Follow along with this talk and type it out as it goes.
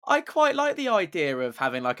I quite like the idea of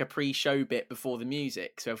having like a pre-show bit before the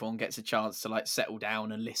music, so everyone gets a chance to like settle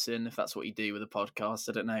down and listen. If that's what you do with a podcast,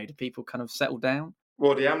 I don't know. Do people kind of settle down?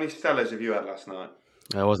 Wardy, how many Stellas have you had last night?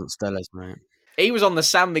 It wasn't Stella's, mate. He was on the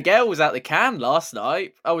San Miguel. Was out the can last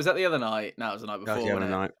night. Oh, was that the other night? No, it was the night before. That was the other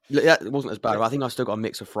wasn't it? night. Yeah, it wasn't as bad. But I think I still got a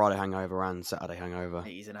mix of Friday hangover and Saturday hangover.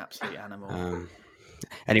 He's an absolute animal.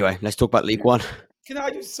 Anyway, let's talk about League One. Can I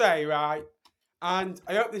just say, right, and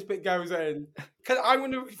I hope this bit goes in, I'm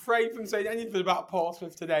going to refrain from saying anything about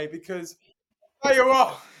Portsmouth today because, there you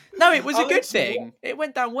are. No, it was a good thing. It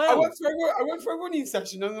went down well. I went for a running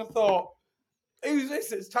session and I thought, who's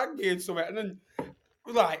this? It's tagged me in something. And then,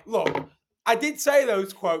 like, look, I did say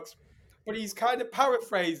those quotes, but he's kind of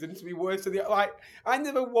paraphrased them to be worse than the, like, I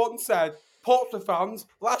never once said, Portsmouth fans,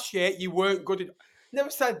 last year you weren't good enough. Never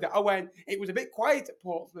said that. I went, it was a bit quiet at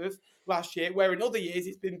Portsmouth last year, where in other years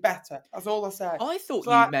it's been better. That's all I said. I thought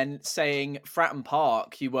you meant saying Fratton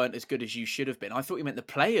Park, you weren't as good as you should have been. I thought you meant the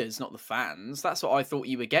players, not the fans. That's what I thought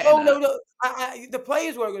you were getting at. No. The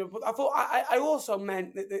players weren't going to put. I thought I also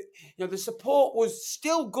meant that the support was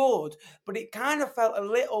still good, but it kind of felt a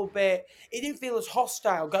little bit. It didn't feel as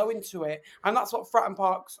hostile going to it, and that's what Fratton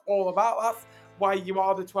Park's all about. That's why you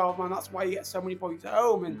are the 12 man. That's why you get so many points at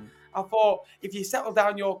home. And I thought if you settle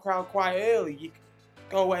down your crowd quite early, you could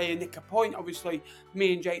go away and nick a point. Obviously,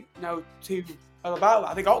 me and Jake know too well about that.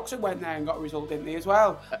 I think Oxford went there and got a result, didn't they, as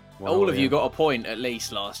well? All of you got a point at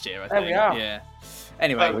least last year, I think. There we are. Yeah.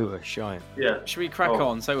 Anyway, we were shy. Yeah. Should we crack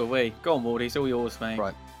on? So were we. Go on, Wardy. It's all yours, mate.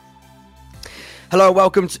 Right. Hello,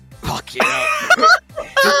 welcome to. Fuck you.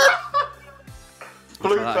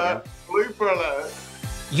 Blooper alert.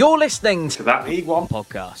 You're listening To that League One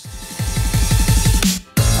podcast.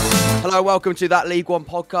 Hello, welcome to that League One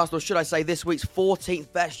podcast, or should I say this week's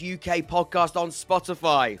 14th best UK podcast on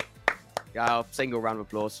Spotify. Yeah, single round of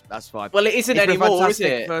applause. That's fine. Well, it isn't It's been a anymore, is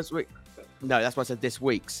fantastic it? First week. No, that's why I said this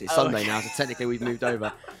week's. It's Sunday now, so technically we've moved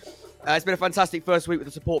over. It's been a fantastic first week with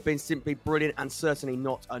the support being simply brilliant and certainly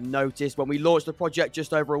not unnoticed. When we launched the project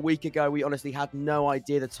just over a week ago, we honestly had no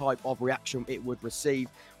idea the type of reaction it would receive.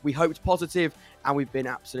 We hoped positive, and we've been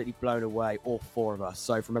absolutely blown away, all four of us.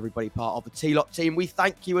 So from everybody part of the T-Lot team, we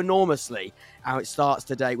thank you enormously. And it starts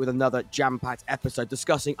today with another jam-packed episode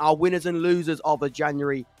discussing our winners and losers of the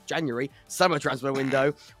January summer transfer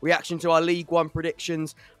window, reaction to our League One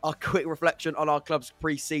predictions, our quick reflection on our club's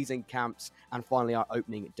pre-season camps, and finally our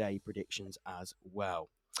opening day predictions as well.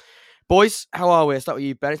 Boys, how are we? I'll start with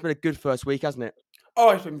you, Ben. It's been a good first week, hasn't it? Oh,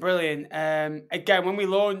 it's been brilliant. Again, when we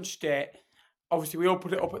launched it, obviously we all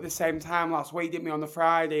put it up at the same time last week, didn't we, on the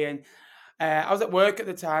Friday? And I was at work at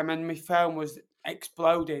the time and my phone was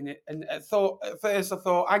exploding. And at first I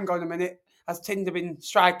thought, hang on a minute, has Tinder been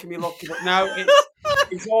striking me lucky? But no,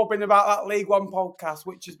 it's all been about that League One podcast,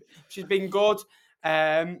 which has been good.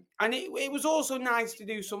 And it was also nice to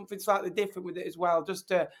do something slightly different with it as well, just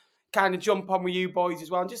to kind of jump on with you boys as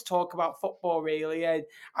well and just talk about football, really. And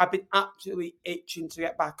I've been absolutely itching to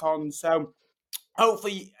get back on. So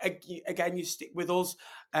hopefully, again, you stick with us.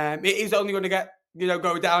 It is only going to get,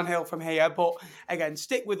 go downhill from here. But again,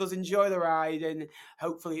 stick with us, enjoy the ride, and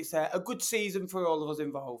hopefully it's a good season for all of us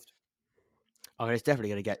involved. I mean, it's definitely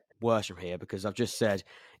going to get worse from here because I've just said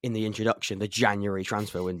in the introduction the January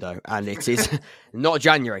transfer window, and it is not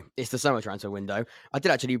January, it's the summer transfer window. I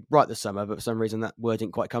did actually write the summer, but for some reason that word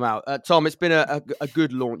didn't quite come out. Tom, it's been a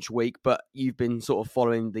good launch week, but you've been sort of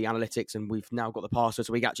following the analytics, and we've now got the passwords,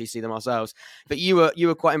 so we can actually see them ourselves. But you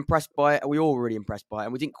were quite impressed by it, and we all were really impressed by it,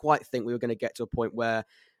 and we didn't quite think we were going to get to a point where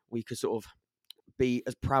we could sort of be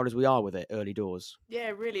as proud as we are with it early doors. Yeah,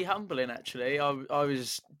 really humbling, actually. I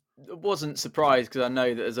wasn't surprised because I know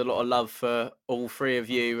that there's a lot of love for all three of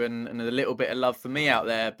you and a little bit of love for me out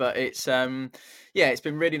there. But it's it's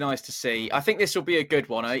been really nice to see. I think this will be a good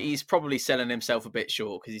one. He's probably selling himself a bit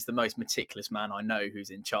short because he's the most meticulous man I know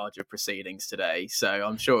who's in charge of proceedings today. So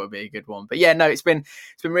I'm sure it'll be a good one. But yeah, no, it's been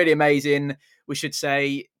really amazing. We should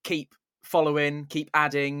say keep following, keep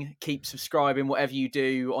adding, keep subscribing, whatever you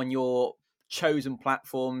do on your chosen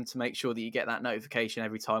platform to make sure that you get that notification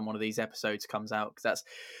every time one of these episodes comes out, because that's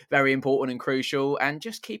very important and crucial. And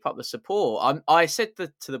just keep up the support. I said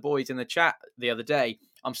to the boys in the chat the other day,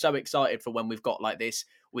 I'm so excited for when we've got like this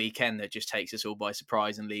weekend that just takes us all by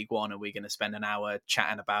surprise in League One, and we're going to spend an hour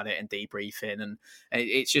chatting about it and debriefing, and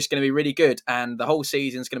it's just going to be really good. And the whole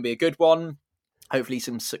season's going to be a good one. Hopefully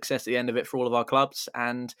some success at the end of it for all of our clubs.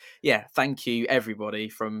 And yeah, thank you everybody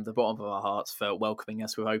from the bottom of our hearts for welcoming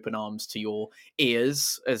us with open arms to your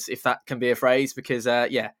ears, as if that can be a phrase, because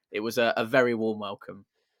it was a very warm welcome.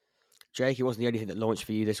 Jake, it wasn't the only thing that launched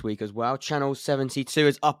for you this week as well. Channel 72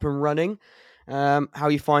 is up and running. How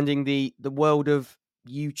are you finding the world of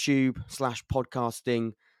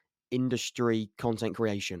YouTube/podcasting industry content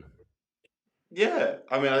creation? Yeah,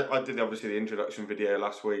 I mean, I did obviously the introduction video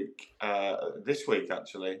last week, this week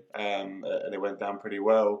actually, and it went down pretty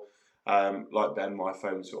well. Like Ben, my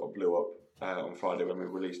phone sort of blew up on Friday when we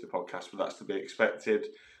released the podcast, but that's to be expected.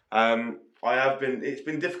 It's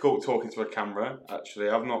been difficult talking to a camera, actually.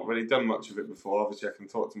 I've not really done much of it before. Obviously, I can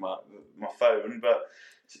talk to my phone, but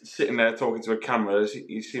sitting there talking to a camera,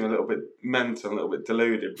 you seem a little bit mental, a little bit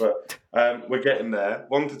deluded, but we're getting there.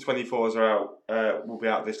 1 to 24s are out, will be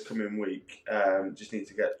out this coming week. Just need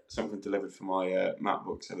to get something delivered for my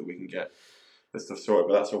MacBook so that we can get the stuff sorted,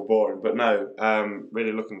 but that's all boring. But no,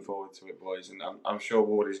 really looking forward to it, boys, and I'm sure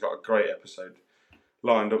Wardy's got a great episode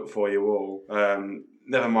lined up for you all.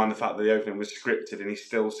 Never mind the fact that the opening was scripted and he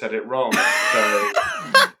still said it wrong. So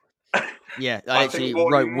yeah, I actually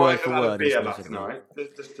think wrote word have for had word. a beer last night.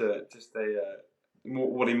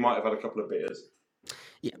 Wardy might have had a couple of beers.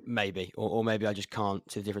 Yeah, maybe, or maybe I just can't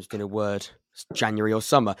see the difference between a word, January or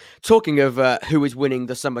summer. Talking of who is winning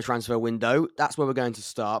the summer transfer window, that's where we're going to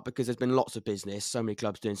start because there's been lots of business. So many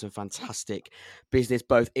clubs doing some fantastic business,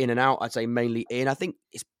 both in and out. I'd say mainly in. I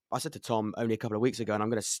said to Tom only a couple of weeks ago, and I'm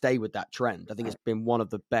going to stay with that trend. I think it's been one of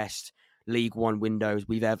the best League One windows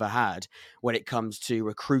we've ever had when it comes to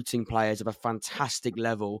recruiting players of a fantastic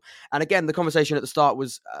level. And again, the conversation at the start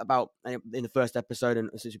was about, in the first episode, and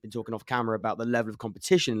since we've been talking off camera about the level of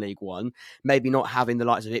competition in League One, maybe not having the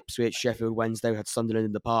likes of Ipswich, Sheffield Wednesday, we had Sunderland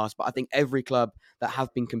in the past, but I think every club that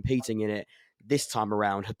have been competing in it this time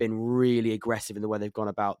around have been really aggressive in the way they've gone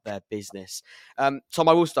about their business. Tom,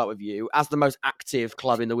 I will start with you. As the most active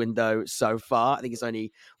club in the window so far, I think it's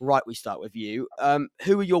only right we start with you.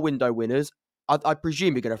 Who are your window winners? I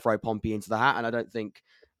presume you're going to throw Pompey into the hat, and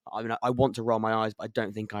I want to roll my eyes, but I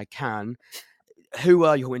don't think I can. Who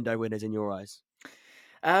are your window winners in your eyes?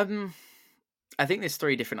 I think there's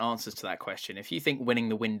 3 different answers to that question. If you think winning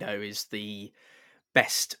the window is the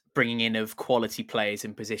best bringing in of quality players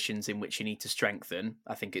in positions in which you need to strengthen,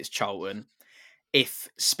 I think it's Charlton. If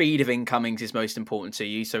speed of incomings is most important to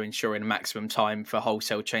you, so ensuring maximum time for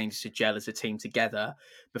wholesale changes to gel as a team together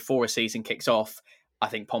before a season kicks off, I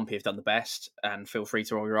think Pompey have done the best, and feel free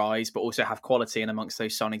to roll your eyes, but also have quality in amongst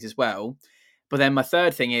those signings as well. But then my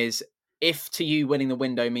third thing is, if to you winning the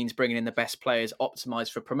window means bringing in the best players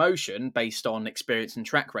optimised for promotion based on experience and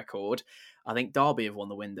track record, I think Derby have won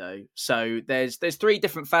the window. So there's 3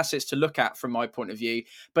 different facets to look at from my point of view.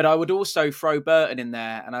 But I would also throw Burton in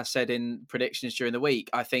there. And I said in predictions during the week,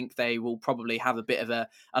 I think they will probably have a bit of an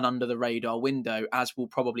under the radar window, as will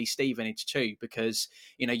probably Stevenage too. Because,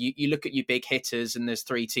 you look at your big hitters and there's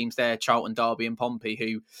 3 teams there, Charlton, Derby and Pompey,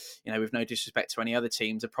 who, with no disrespect to any other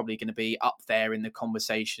teams, are probably going to be up there in the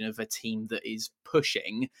conversation of a team that is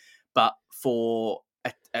pushing. But for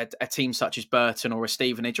a team such as Burton or a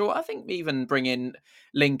Stevenage, or I think even bring in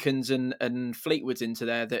Lincolns and Fleetwoods into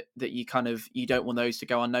there, that you don't want those to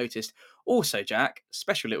go unnoticed. Also, Jack,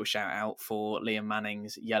 special little shout out for Liam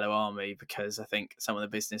Manning's Yellow Army, because I think some of the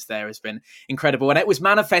business there has been incredible. And it was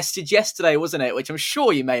manifested yesterday, wasn't it? Which I'm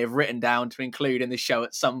sure you may have written down to include in the show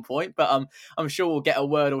at some point, but I'm sure we'll get a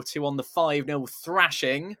word or two on the 5-0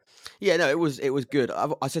 thrashing. Yeah, no, it was good. I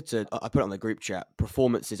put it on the group chat,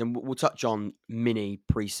 performances, and we'll touch on mini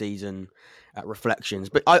pre-season reflections.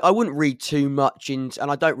 But I wouldn't read too much into,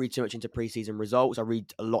 and I don't read too much into pre-season results. I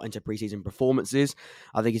read a lot into pre-season performances.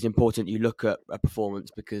 I think it's important you look at a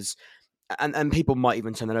performance because, and people might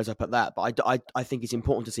even turn their nose up at that, but I think it's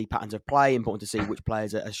important to see patterns of play, important to see which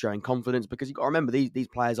players are showing confidence, because you've got to remember these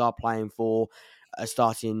players are playing for a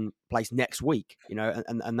starting place next week,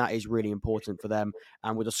 and that is really important for them.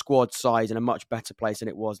 And with a squad size in a much better place than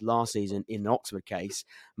it was last season in the Oxford case,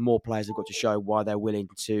 more players have got to show why they're willing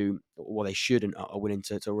to, or they should and are willing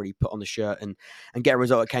to really put on the shirt and get a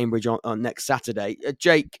result at Cambridge on next Saturday.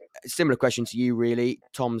 Jake, similar question to you, really.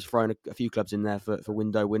 Tom's thrown a few clubs in there for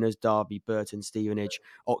window winners: Derby, Burton, Stevenage,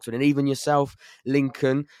 Oxford, and even yourself,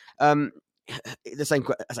 Lincoln. The same,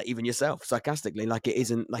 as even yourself, sarcastically, like it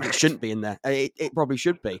isn't, like it shouldn't be in there. It probably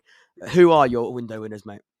should be. Who are your window winners,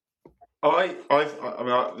 mate?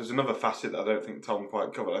 There's another facet that I don't think Tom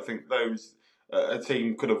quite covered. I think a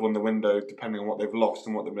team could have won the window depending on what they've lost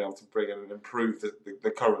and what they've been able to bring in and improve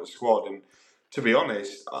the current squad. And to be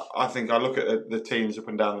honest, I think I look at the teams up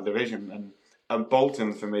and down the division, and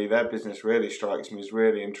Bolton, for me, their business really strikes me as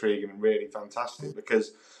really intriguing and really fantastic,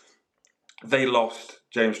 because they lost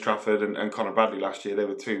James Trafford and Conor Bradley last year. They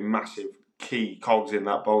were 2 massive key cogs in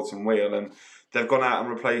that Bolton wheel, and they've gone out and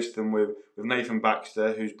replaced them with Nathan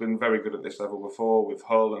Baxter, who's been very good at this level before, with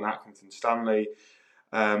Hull and Accrington Stanley.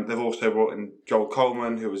 They've also brought in Joel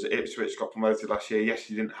Coleman, who was at Ipswich, got promoted last year. Yes,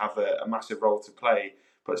 he didn't have a massive role to play,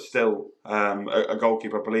 but still a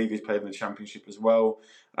goalkeeper. I believe he's played in the Championship as well.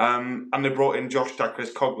 And they brought in Josh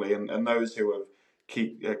Dacres Cogley, and those who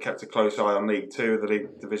have kept a close eye on League Two, the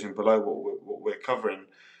league division below what we're covering.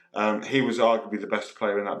 He was arguably the best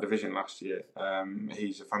player in that division last year.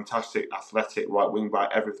 He's a fantastic, athletic right wing back,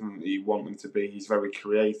 everything that you want him to be. He's very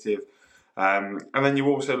creative. And then you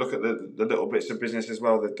also look at the little bits of business as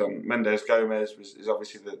well they've done. Mendes Gomez is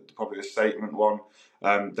obviously probably the statement one.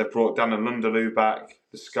 They've brought Dan and Lunderloo back,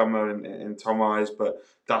 the scummer in Tom Eyes, but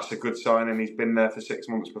that's a good sign, and he's been there for 6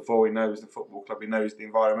 months before. He knows the football club, he knows the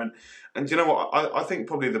environment. And do you know what? I think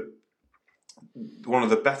probably one of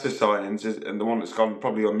the better signings and the one that's gone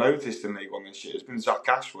probably unnoticed in League One this year has been Zach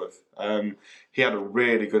Ashworth. He had a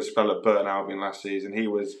really good spell at Burton Albion last season. He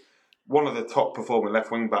was one of the top performing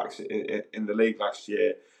left wing backs in the league last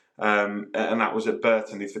year, and that was at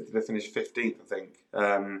Burton. They finished 15th, I think.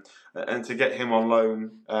 And to get him on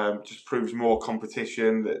loan just proves more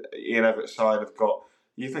competition. That Ian Everett's side have got,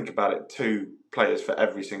 you think about it, 2 players for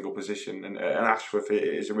every single position, and Ashworth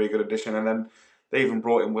is a really good addition. And then they even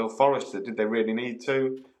brought in Will Forrester. Did they really need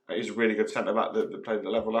to? He's a really good centre back that played at the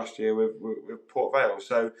level last year with Port Vale.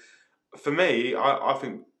 So for me, I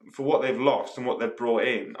think for what they've lost and what they've brought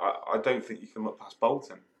in, I don't think you can look past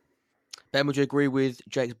Bolton. Ben, would you agree with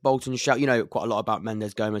Jake's Bolton shout? You know quite a lot about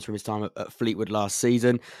Mendes Gomez from his time at Fleetwood last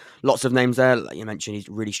season. Lots of names there. Like you mentioned, he's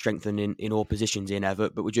really strengthened in all positions in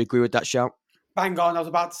Everett. But would you agree with that shout? Bang on, I was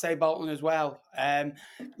about to say Bolton as well.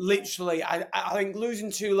 Literally, I think losing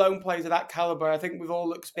 2 loan players of that calibre, I think we've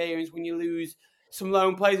all experienced when you lose some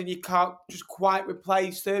loan players and you can't just quite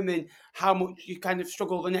replace them, and how much you kind of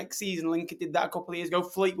struggle the next season. Lincoln did that a couple of years ago.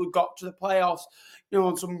 Fleetwood got to the playoffs,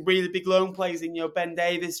 on some really big loan players in, Ben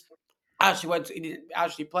Davis. He didn't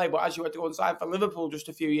actually play, but actually went to go on side for Liverpool just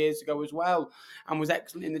a few years ago as well, and was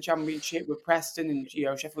excellent in the Championship with Preston and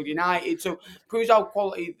Sheffield United. So proves how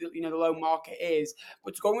quality the loan market is.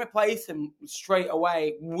 But to go and replace them straight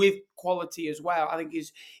away with quality as well, I think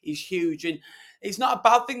is huge. And it's not a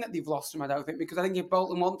bad thing that they've lost him, I don't think, because I think if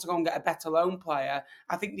Bolton want to go and get a better loan player,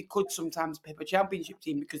 I think they could sometimes pip a Championship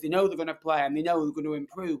team because they know they're going to play and they know they're going to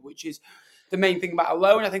improve, which is the main thing about a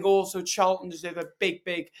loan. I think also Charlton deserve a big,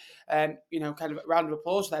 kind of round of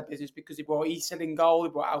applause for their business because they brought Easton in goal, they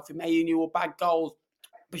brought Alfie May, who will bag goals,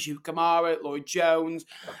 Bashir Kamara, Lloyd Jones,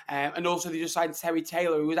 and also they just signed Terry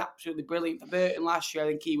Taylor, who was absolutely brilliant for Burton last year. I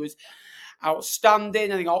think he was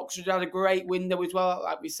outstanding. I think Oxford had a great window as well.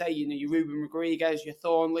 Like we say, your Ruben Rodriguez, your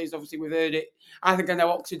Thornleys. Obviously, we've heard it. I think I know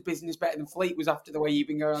Oxford business better than Fleet was after the way you've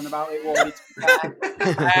been going on about it.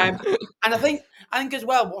 And I think as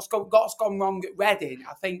well, what's gone wrong at Reading,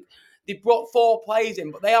 I think they brought 4 players in,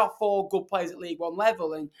 but they are 4 good players at League One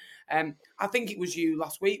level. And I think it was you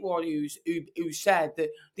last week, Ward, who said that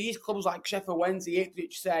these clubs like Sheffield Wednesday,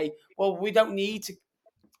 Ipswich say, well, we don't need to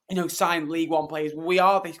sign League One players. We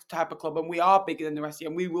are this type of club and we are bigger than the rest of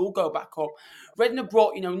them and we will go back up. Reading have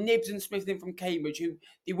brought, Nibs and Smith in from Cambridge, who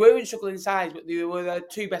they weren't struggling in size, but they were the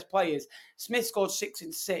 2 best players. Smith scored 6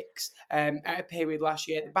 and 6 at a period last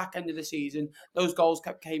year. At the back end of the season, those goals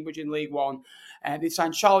kept Cambridge in League One. They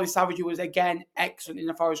signed Charlie Savage, who was again excellent in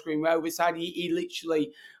the Forest Green Rovers side. He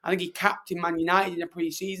literally, I think he captained Man United in a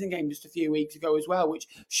pre-season game just a few weeks ago as well, which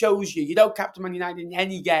shows you don't captain Man United in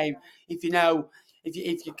any game if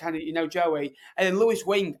you kind of, Joey. And then Lewis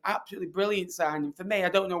Wing, absolutely brilliant signing. For me, I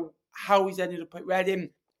don't know how he's ended up at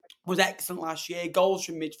Reading. Was excellent last year, goals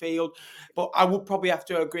from midfield. But I would probably have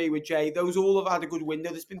to agree with Jay. Those all have had a good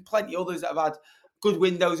window. There's been plenty others that have had good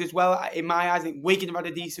windows as well. In my eyes, I think Wigan have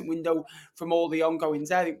had a decent window from all the ongoings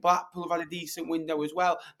there. I think Blackpool have had a decent window as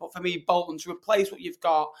well. But for me, Bolton, to replace what you've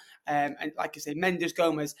got, and like I say, Mendes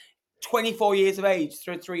Gomez, 24 years of age,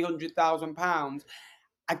 for £300,000.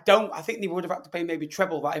 I think they would have had to pay maybe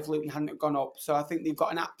treble that if Luton hadn't gone up. So I think they've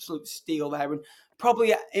got an absolute steal there. And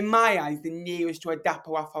probably, in my eyes, the nearest to a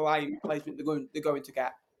Dapo Afolayan replacement they're going to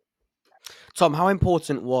get. Tom, how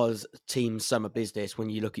important was Team Summer Business when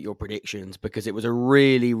you look at your predictions? Because it was a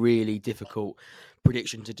really, really difficult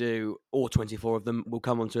prediction to do. All 24 of them. We'll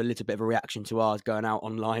come on to a little bit of a reaction to ours going out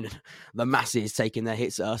online and the masses taking their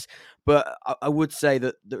hits at us. But I would say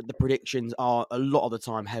that the predictions are a lot of the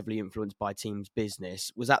time heavily influenced by Team's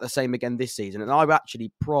business. Was that the same again this season? And I would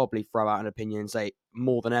actually probably throw out an opinion and say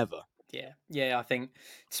more than ever. Yeah. I think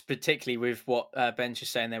it's particularly with what Ben's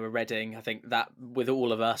just saying there with Reading. I think that with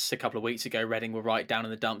all of us a couple of weeks ago, Reading were right down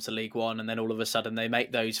in the dumps of League One, and then all of a sudden they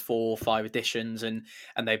make those 4 or 5 additions, and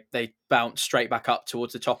they bounce straight back up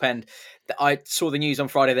towards the top end. I saw the news on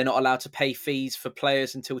Friday; they're not allowed to pay fees for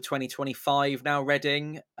players until 2025 now.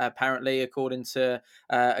 Reading, apparently, according to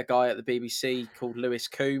a guy at the BBC called Lewis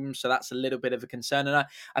Coombs. So that's a little bit of a concern. And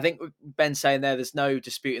I think Ben's saying there's no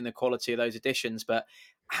disputing the quality of those additions, but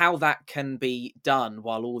how that can be done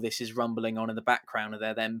while all this is rumbling on in the background and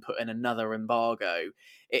they're then putting another embargo,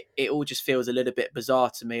 it all just feels a little bit bizarre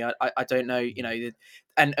to me. I don't know,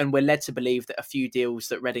 and we're led to believe that a few deals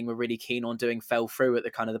that Reading were really keen on doing fell through at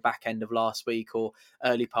the kind of the back end of last week or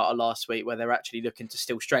early part of last week, where they're actually looking to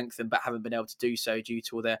still strengthen but haven't been able to do so due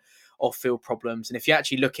to all their off-field problems. And if you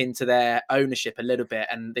actually look into their ownership a little bit,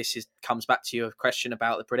 and comes back to your question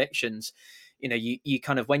about the predictions, you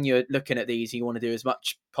kind of, when you're looking at these, you want to do as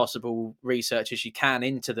much possible research as you can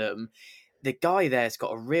into them. The guy there's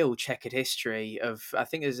got a real checkered history of, I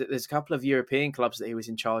think there's a couple of European clubs that he was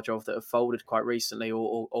in charge of that have folded quite recently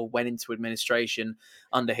or went into administration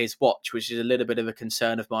under his watch, which is a little bit of a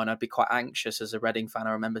concern of mine. I'd be quite anxious as a Reading fan,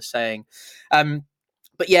 I remember saying.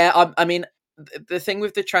 But yeah, I mean, the thing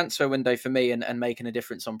with the transfer window for me and making a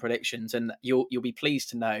difference on predictions, and you'll be pleased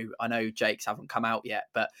to know, I know Jake's haven't come out yet,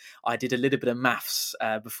 but I did a little bit of maths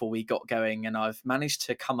before we got going, and I've managed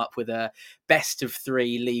to come up with a best of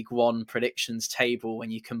 3 League One predictions table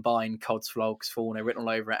when you combine Cods Vlogs, Fauna written all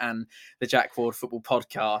over it, and the Jack Ward Football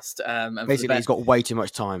Podcast. And basically, he's got way too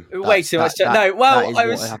much time. Way too much time. No, well, I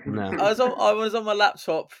was on my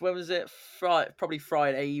laptop. When was it? Probably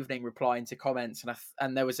Friday evening, replying to comments,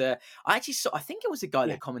 and there was I think it was a guy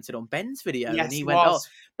that commented on Ben's video, Yes, and he went, "Oh,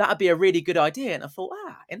 that'd be a really good idea." And I thought,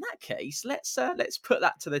 in that case, let's put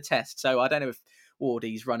that to the test. So I don't know if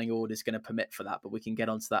Wardy's running order is going to permit for that, but we can get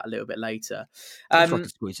onto that a little bit later. I'm sure I can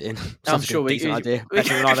squeeze it in. I'm sure we decent idea.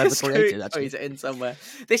 Better than I've ever created. Actually, squeeze it in somewhere.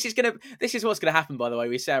 This is what's going to happen. By the way,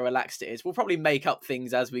 we say how relaxed it is. We'll probably make up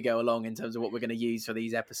things as we go along in terms of what we're going to use for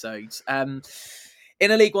these episodes. In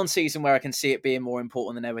a League One season where I can see it being more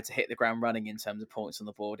important than ever to hit the ground running in terms of points on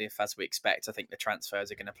the board, if, as we expect, I think the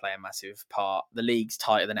transfers are going to play a massive part. The league's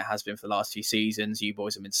tighter than it has been for the last few seasons. You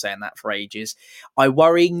boys have been saying that for ages. I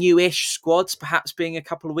worry newish squads perhaps being a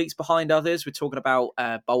couple of weeks behind others. We're talking about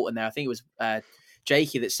Bolton there. I think it was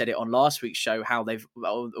Jakey that said it on last week's show, how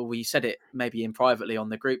we said it maybe in privately on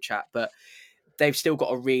the group chat, but they've still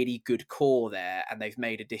got a really good core there, and they've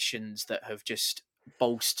made additions that have just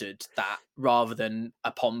bolstered that, rather than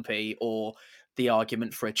a Pompey or the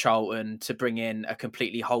argument for a Charlton to bring in a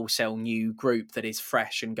completely wholesale new group that is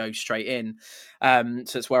fresh and goes straight in.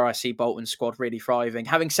 So it's where I see Bolton's squad really thriving.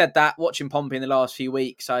 Having said that, watching Pompey in the last few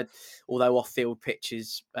weeks, although off-field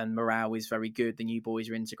pitches and morale is very good, the new boys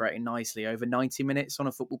are integrating nicely. Over 90 minutes on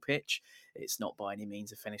a football pitch, it's not by any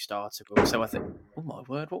means a finished article. So I think, oh my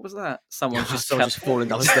word, what was that? Someone's just falling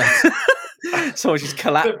down the stairs. Someone just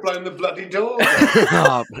collapsed. They've blown the bloody door.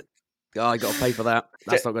 I got to pay for that.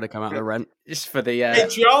 That's not going to come out of the rent. Just for the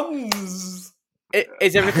Patrons.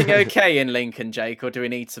 Is everything okay in Lincoln, Jake, or do we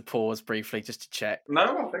need to pause briefly just to check? No,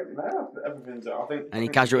 I think everything's. Any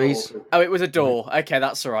casualties? Oh, it was a door. Okay,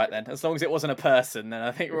 that's all right then. As long as it wasn't a person, then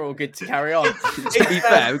I think we're all good to carry on. To be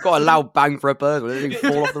fair, we've got a loud bang for a person. It didn't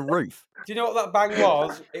even fall off the roof. Do you know what that bang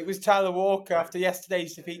was? It was Tyler Walker after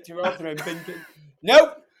yesterday's defeat to Rotherham thinking,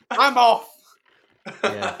 nope, I'm off.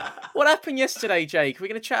 Yeah. What happened yesterday, Jake? Are we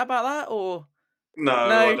going to chat about that, or No,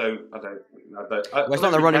 I don't. Well, it's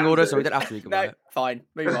not the running order, so we don't have to. No, fine.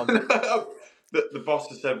 Move on. The boss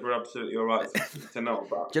has said we're absolutely all right to know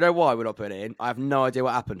about. Do you know why we're not putting it in? I have no idea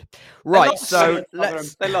what happened. Right, so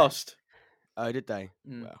They lost. Oh, did they?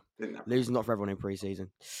 Mm. Well, losing not for everyone in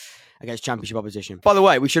pre-season against championship opposition. By the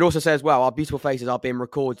way, we should also say as well, our beautiful faces are being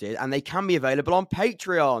recorded and they can be available on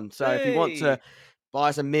Patreon. So if you want to buy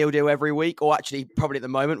us a meal deal every week, or actually probably at the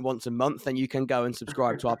moment once a month, then you can go and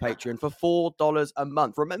subscribe to our Patreon for $4 a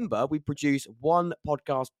month. Remember, we produce one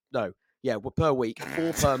podcast. Per week,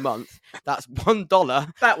 4 per month. That's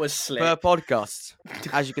 $1. That was slick. Per podcast.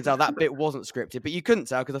 As you can tell, that bit wasn't scripted, but you couldn't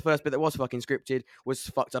tell because the first bit that was fucking scripted was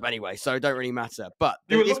fucked up anyway, so it don't really matter. But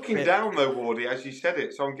you were looking down though, Wardy, as you said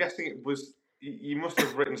it, so I'm guessing it was. You must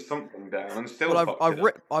have written something down and still.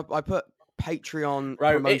 Well, I put Patreon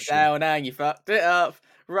wrote promotion. It down and you fucked it up.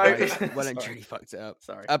 Well and truly fucked it up.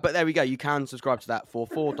 Sorry. But there we go. You can subscribe to that for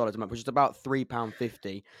 $4 a month, which is about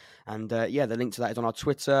 £3.50. And the link to that is on our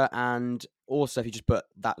Twitter. And also, if you just put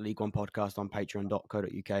that League One podcast on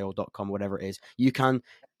patreon.co.uk or .com, whatever it is, you can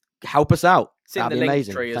help us out. It's in That'd the be link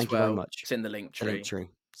amazing. tree Thank as you well. very much. It's in the link tree.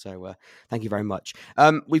 So thank you very much.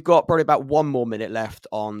 We've got probably about 1 more minute left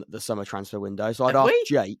on the summer transfer window. So I'd Have ask we?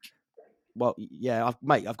 Jake. Well, yeah,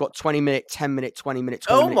 I've got 20-minute, 10-minute, 20-minute, 20-minute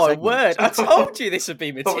Oh my segments. word! I told you this would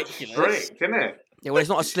be Oh, it's meticulous. strict, isn't it? Yeah, well, it's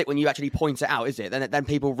not a slip when you actually point it out, is it? Then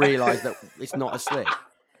people realise that it's not a slip.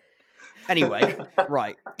 Anyway,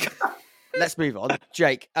 right. Let's move on.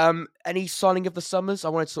 Jake, any signing of the summers? I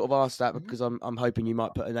wanted to sort of ask that because I'm hoping you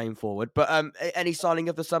might put a name forward. But any signing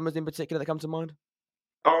of the summers in particular that come to mind?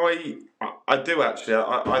 I do actually.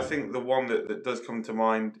 I think the one that does come to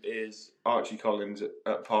mind is Archie Collins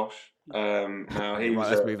at Posh. Now he's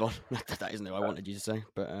right, let's move on. That isn't who I wanted you to say,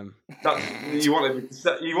 but you wanted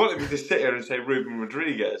me to sit here and say Ruben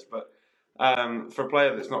Rodriguez, but for a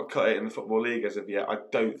player that's not cut it in the Football League as of yet, I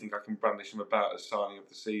don't think I can brandish him about as signing of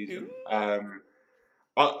the season.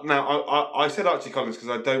 I said Archie Collins because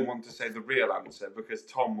I don't want to say the real answer because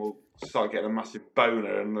Tom will start getting a massive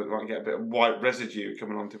boner and might get a bit of white residue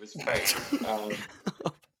coming onto his face.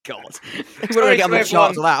 God, we're going to get on the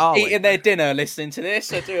charts for that, aren't we? Eating their dinner, listening to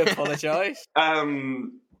this. I do apologise.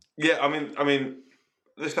 Yeah, I mean,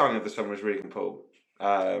 the signing of the summer is Regan Poole.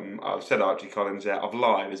 I've said Archie Collins yet. I've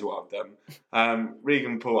lied, is what I've done.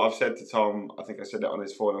 Regan Poole, I've said to Tom, I think I said it on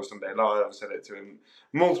his 4-0 Sunday Live. I've said it to him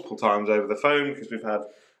multiple times over the phone because we've had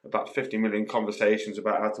about 50 million conversations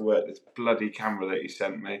about how to work this bloody camera that he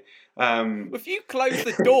sent me. If you close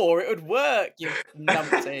the door, it would work, you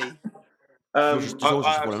numpty. Just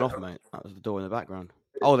falling off, mate. That was the door in the background.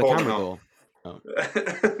 Oh, the camera door. Oh.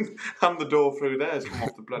 And the door through there has come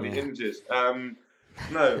off the bloody hinges.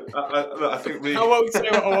 No, I think I won't say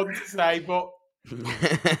what I want to say, but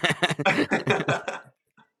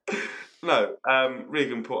no,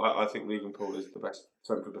 Regan Poole. I think Regan Poole is the best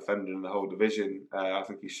central defender in the whole division. I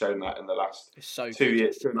think he's shown that in the last 2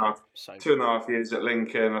 years, 2.5 years at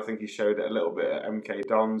Lincoln. I think he showed it a little bit at MK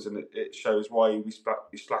Dons, and it shows why we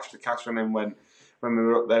splashed the cash on him when we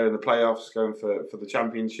were up there in the playoffs going for the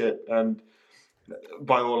championship. And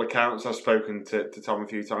by all accounts, I've spoken to Tom a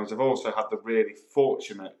few times. I've also had the really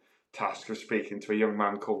fortunate task of speaking to a young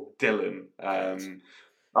man called Dylan.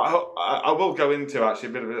 I will go into actually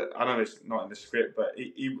a bit of it. I know it's not in the script, but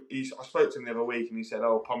I spoke to him the other week and he said,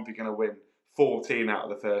 "Oh, Pompey going to win 14 out of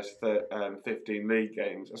the first 15 league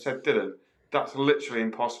games." I said, "Dylan, that's literally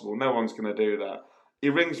impossible. No one's going to do that." He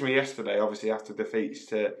rings me yesterday, obviously after defeats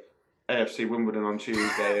to AFC Wimbledon on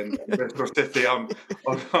Tuesday and Bristol City on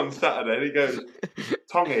Saturday. And he goes,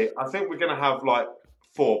 "Tommy, I think we're going to have like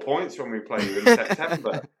 4 points when we play you in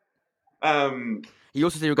September." He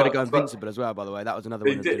also said you were going to go Invincible as well, by the way. That was another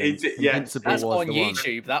one. Yeah, that's on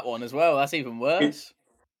YouTube, that one as well. That's even worse.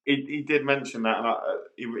 He did mention that, and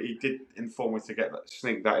he did inform me to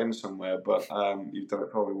sneak that in somewhere, but you've done it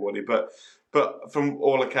probably, Wardy. But from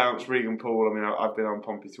all accounts, Regan Poole, I mean, I've been on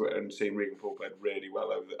Pompey Twitter and seen Regan Poole played really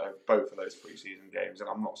well over both of those pre-season games, and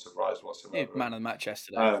I'm not surprised whatsoever. Yeah, man of the match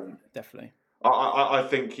yesterday, definitely. I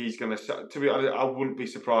think he's going to I wouldn't be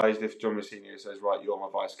surprised if John Mousinho says, "Right, you're my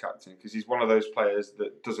vice captain," because he's one of those players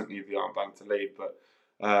that doesn't need the armband to lead. But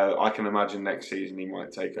I can imagine next season he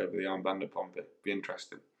might take over the armband at Pompey. Be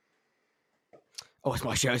interesting. Oh, it's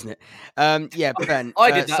my show, isn't it? Yeah, Ben.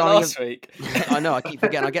 I did that last week. I know, I keep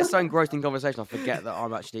forgetting. I get so engrossed in conversation, I forget that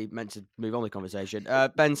I'm actually meant to move on the conversation.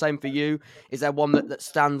 Ben, same for you. Is there one that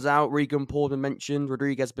stands out? Regan Poole been mentioned.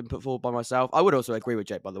 Rodriguez has been put forward by myself. I would also agree with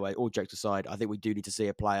Jake, by the way. All jokes aside, I think we do need to see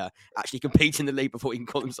a player actually compete in the league before we can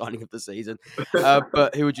call them signing of the season.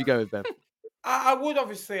 But who would you go with, Ben? I would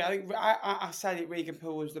obviously. I think I said it. Regan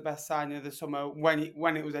Poole was the best signing of the summer when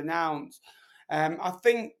it was announced. I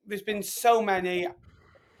think there's been so many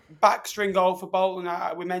backstring goal for Bolton.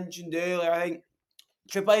 We mentioned earlier. I think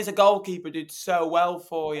Triple as a goalkeeper did so well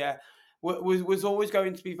for you. Was always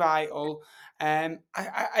going to be vital.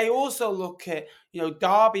 I also look at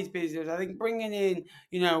Derby's business. I think bringing in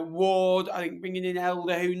Ward. I think bringing in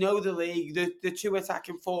Elder, who know the league, the two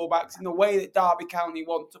attacking fullbacks, in the way that Derby County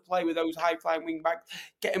want to play with those high flying wing backs,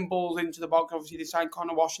 getting balls into the box. Obviously, they signed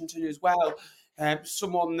Connor Washington as well.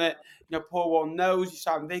 Someone that Paul One knows. You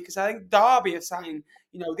signed Vickers. I think Derby have signed.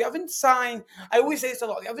 They haven't signed. I always say this a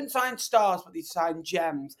lot. They haven't signed stars, but they signed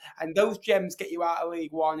gems, and those gems get you out of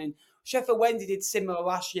League One. And Sheffield Wednesday did similar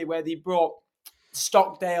last year, where they brought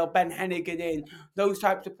Stockdale, Ben Hennigan in, those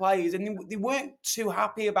types of players, and they weren't too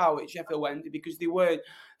happy about it, Sheffield Wednesday, because they weren't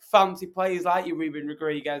fancy players like your Ruben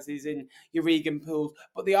Rodriguez's and your Regan Pooles,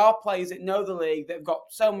 but they are players that know the league, that have got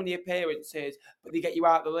so many appearances, but they get you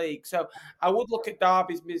out of the league. So I would look at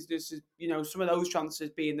Derby's business as some of those transfers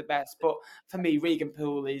being the best, but for me, Regan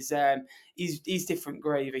Poole is different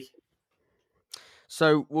gravy.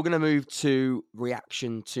 So we're going to move to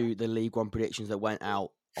reaction to the League One predictions that went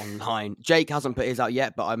out online. Jake hasn't put his out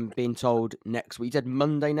yet, but I'm being told next week. He said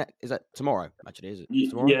Monday next. Is that tomorrow? Actually, is it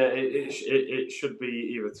tomorrow? Yeah, it should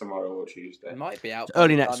be either tomorrow or Tuesday. It might be out So by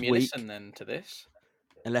early the next time you week. listen then to this.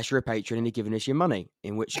 Unless you're a patron and you're giving us your money,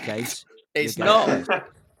 in which case It's you're going not.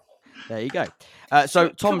 first. There you go. So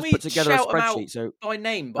Can Tom's we put together a shout 'em out spreadsheet. So by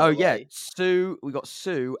name, by the yeah, way? Sue. We got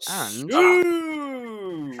Sue and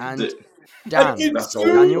Sue! Dan. That's all.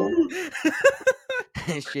 Daniel.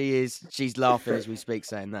 She's laughing as we speak,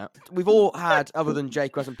 saying that. We've all had, other than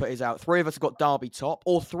Jake who hasn't put his out, 3 of us have got Derby top.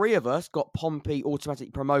 All 3 of us got Pompey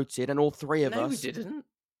automatically promoted, and all 3 of No, we us. didn't.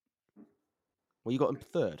 Well, you got him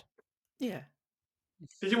 3rd. Yeah.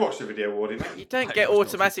 Did you watch the video, Wardy? You don't I get was not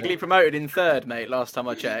automatically too promoted in 3rd, mate, last time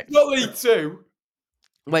I checked. Not League Two.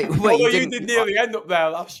 Wait, Although you you didn't. did nearly end up there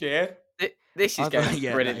last year. This I is thought- going yeah,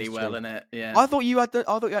 that brilliantly is well, true. isn't it? Yeah. I thought you had.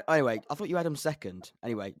 Anyway, I thought you had him 2nd.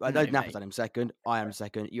 Anyway, I know No, Napper's mate. had him 2nd. I had him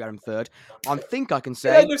 2nd. You had him 3rd. I think I can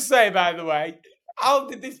Can I say. just say, by the way, how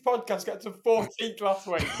did this podcast get to 14th last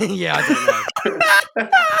week? Yeah, I don't know.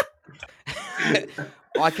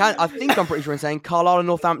 I think I'm pretty sure in saying Carlisle and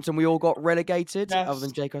Northampton we all got relegated. Yes. Other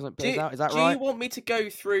than Jake hasn't put his out. Is that do right? you want me to go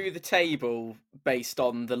through the table based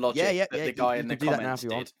on the logic Yeah, that the you guy can in the do that now comments if you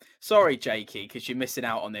did? want. Sorry, Jakey, because you're missing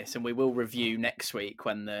out on this, and we will review next week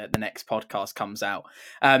when the next podcast comes out.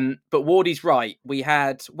 But Wardy's right. We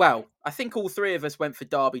had, I think all 3 of us went for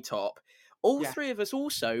Derby top. All Yeah. 3 of us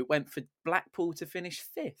also went for Blackpool to finish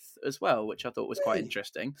 5th as well, which I thought was quite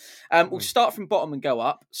interesting. We'll start from bottom and go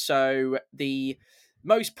up. So the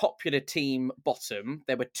most popular team bottom,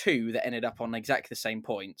 there were 2 that ended up on exactly the same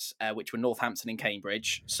points, which were Northampton and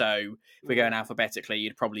Cambridge. So if we're going alphabetically,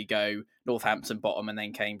 you'd probably go Northampton bottom and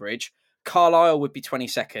then Cambridge. Carlisle would be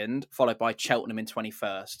 22nd, followed by Cheltenham in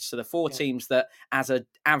 21st. So the 4 teams that, as an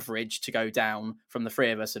average, to go down from the 3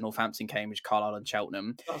 of us are Northampton, Cambridge, Carlisle and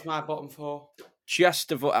Cheltenham. That's my bottom 4.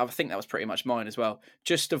 I think that was pretty much mine as well.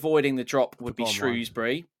 Just avoiding the drop would be bottom line.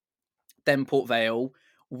 Shrewsbury, then Port Vale,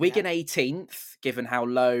 Wigan 18th, given how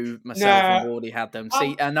low myself and Wardy had them.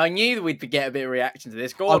 See, and I knew that we'd get a bit of reaction to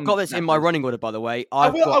this. I've got this in my running order, by the way.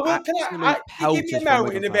 I've got absolute Can I give me a pelters from moment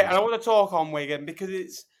Wigan in a bit, and I fans. want to talk on Wigan because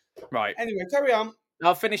it's right. Anyway, carry on.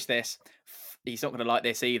 I'll finish this. He's not going to like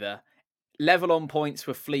this either. Level on points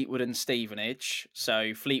for Fleetwood and Stevenage.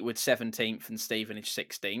 So Fleetwood 17th and Stevenage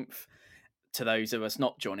 16th. To those of us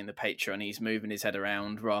not joining the Patreon, he's moving his head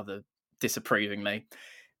around rather disapprovingly.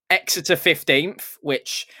 Exeter 15th,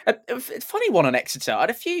 which a funny one on Exeter. I had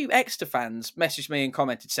a few Exeter fans message me and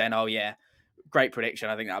commented saying, "Oh yeah, great prediction.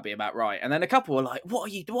 I think that'll be about right." And then a couple were like, "What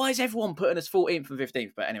are you? Why is everyone putting us 14th and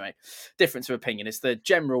 15th?" But anyway, difference of opinion. It's the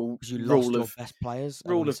general rule of best players.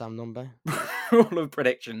 Rule of Sam Nombe. rule of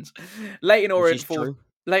predictions. Leighton Orient True.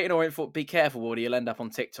 Leighton Orient, be careful, Wardy, you'll end up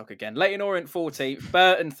on TikTok again. Leighton Orient 14th,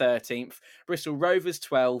 Burton 13th, Bristol Rovers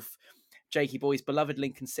 12th, Jakey Boys' beloved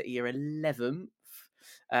Lincoln City are 11th,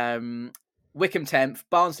 Wickham 10th,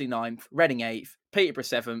 Barnsley 9th, Reading 8th, Peterborough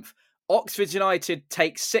 7th, Oxford United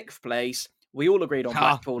takes 6th place. We all agreed on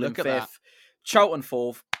Blackpool in 5th, Charlton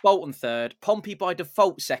 4th, Bolton 3rd, Pompey by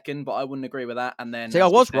default 2nd, but I wouldn't agree with that. And then, See, I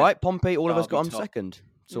was right. Pompey, all of us got Derby him top. 2nd.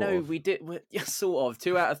 We did. Yeah, sort of.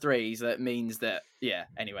 2 out of 3. So that means that,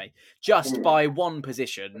 anyway, just by 1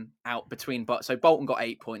 position out between. So Bolton got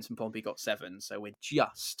 8 points and Pompey got 7. So we're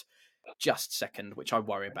just 2nd, which I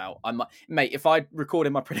worry about. Mate, if I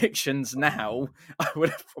recorded my predictions now, I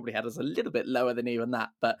would have probably had us a little bit lower than even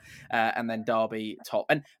that. But and then Derby top.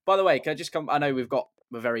 And by the way, can I just come? I know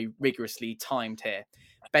we're very rigorously timed here.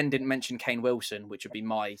 Ben didn't mention Kane Wilson, which would be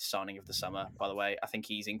my signing of the summer, by the way. I think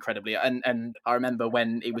he's incredibly... And I remember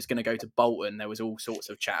when he was going to go to Bolton, there was all sorts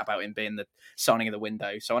of chat about him being the signing of the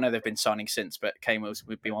window. So I know they've been signing since, but Kane Wilson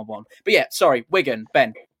would be one. But yeah, sorry, Wigan,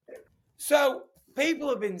 Ben. So, people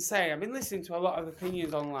have been saying... I've been listening to a lot of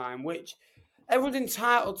opinions online, which everyone's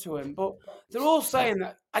entitled to him, but they're all saying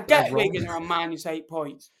that... I get Wigan are on -8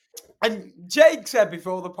 points. And Jake said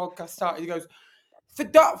before the podcast started, he goes,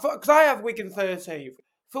 because I have Wigan 13th.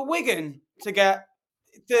 For Wigan to get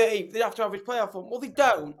 13th, they have to average playoff form. Well, they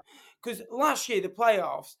don't. Because last year, the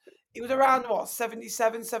playoffs, it was around,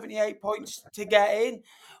 77, 78 points to get in.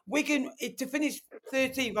 Wigan, to finish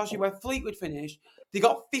 13th, actually, where Fleetwood finished, they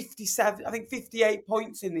got 58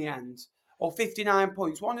 points in the end. Or 59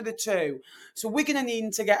 points, one of the two. So Wigan are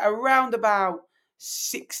needing to get around about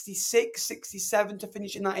 66, 67 to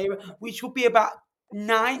finish in that era, which would be about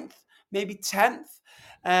 9th, maybe 10th.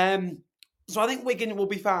 So I think Wigan will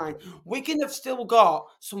be fine. Wigan have still got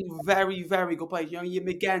some very, very good players. Your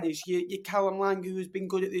McGuinness, your Callum Lang, who's been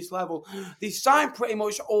good at this level. They signed pretty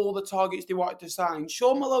much all the targets they wanted to sign.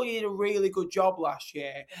 Sean Maloney did a really good job last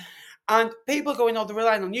year. And people are going, they're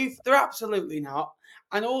relying on youth. They're absolutely not.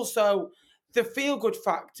 and also the feel-good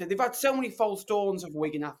factor. They've had so many false dawns of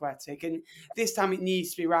Wigan Athletic, and this time it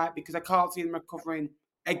needs to be right because I can't see them recovering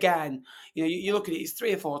again. You look at it, it's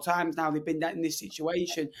 3 or 4 times now they've been in this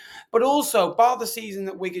situation. But also, bar the season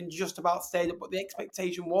that Wigan just about stayed up, but the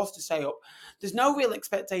expectation was to stay up. There's no real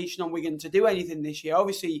expectation on Wigan to do anything this year.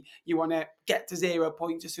 Obviously, you want to get to 0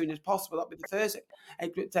 points as soon as possible. That'd be the first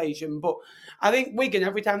expectation. But I think Wigan,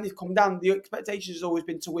 every time they've come down, the expectation has always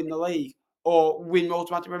been to win the league or win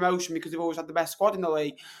automatic promotion because they've always had the best squad in the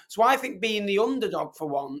league. So I think being the underdog for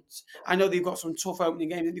once, I know they've got some tough opening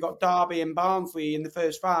games. They've got Derby and Barnsley in the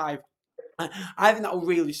first 5. I think that will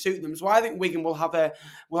really suit them. So I think Wigan will have a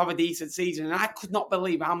decent season. And I could not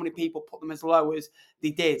believe how many people put them as low as they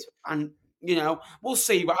did. And we'll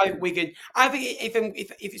see. But I think Wigan. I think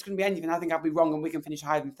if it's going to be anything, I think I'll be wrong, and Wigan finish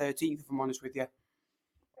higher than 13th. If I'm honest with you.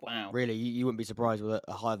 Wow. Really, you wouldn't be surprised with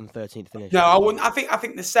a higher than 13th finish? No, I wouldn't. I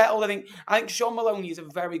think they're settled. I think Sean Maloney is a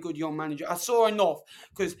very good young manager. I saw enough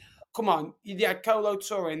because, come on, you had Colo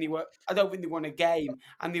Torre and I don't think they won a game,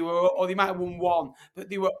 and they might have won 1, but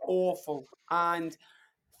they were awful. And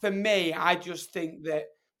for me, I just think that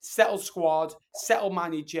settled squad, settled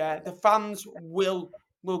manager, the fans will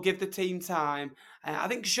give the team time. I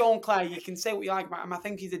think Sean Clare, you can say what you like about him. I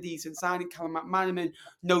think he's a decent signing. Callum McManaman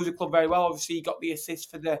knows the club very well. Obviously, he got the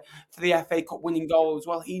assist for the FA Cup winning goal as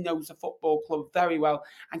well. He knows the football club very well.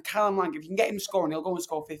 And Callum Lang, if you can get him scoring, he'll go and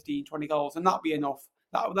score 15, 20 goals, and that'll be enough.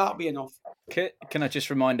 That'll be enough. Can I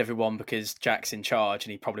just remind everyone, because Jack's in charge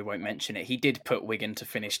and he probably won't mention it, he did put Wigan to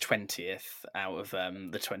finish 20th out of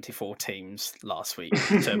the 24 teams last week,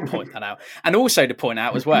 to point that out. And also to point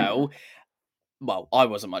out as well, I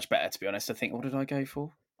wasn't much better, to be honest. I think, what did I go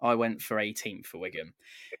for? I went for 18th for Wigan.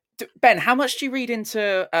 Ben, how much do you read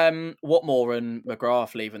into Watmore and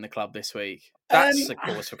McGrath leaving the club this week? That's a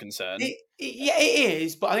cause for concern. Yeah, it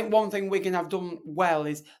is. But I think one thing Wigan have done well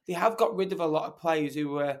is they have got rid of a lot of players who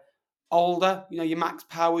were older. Your Max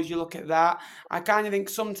Powers, you look at that. I kind of think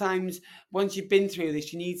sometimes once you've been through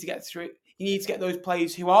this, you need to get through it. You need to get those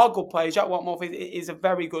players who are good players. Jack Watmore is a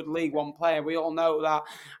very good League One player. We all know that.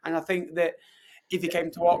 And I think that if he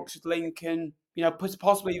came to Oxford, Lincoln,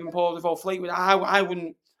 possibly even Paul or Fleetwood,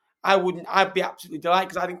 I'd be absolutely delighted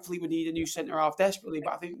because I think Fleetwood need a new centre half desperately.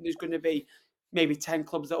 But I think there's going to be maybe 10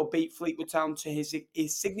 clubs that will beat Fleetwood Town to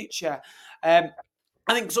his signature.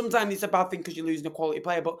 I think sometimes it's a bad thing because you're losing a quality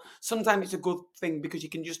player, but sometimes it's a good thing because you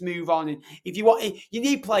can just move on. And if you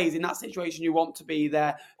need players in that situation who want to be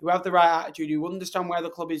there, who have the right attitude, who understand where the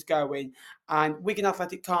club is going. And Wigan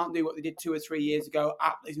Athletic can't do what they did 2 or 3 years ago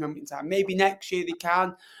at this moment in time. Maybe next year they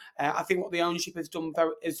can. I think what the ownership has done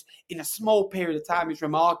is in a small period of time is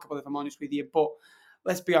remarkable, if I'm honest with you. But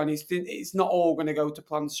let's be honest, it's not all going to go to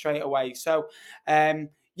plan straight away. So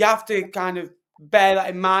you have to kind of bear that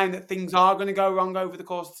in mind that things are going to go wrong over the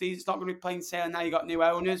course of the season. It's not going to be plain sailing now. You've got new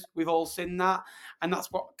owners. We've all seen that. And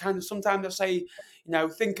that's what kind of sometimes I say,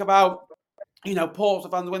 think about,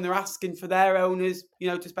 Portsmouth fans when they're asking for their owners,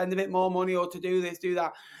 to spend a bit more money or to do this, do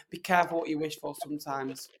that. Be careful what you wish for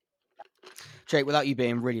sometimes. Jake, without you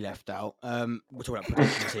being really left out, we're talking about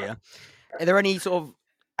predictions here. Are there any sort of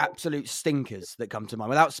absolute stinkers that come to mind?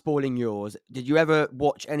 Without spoiling yours, did you ever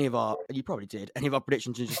watch any of our, and you probably did, any of our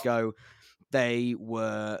predictions and just go, they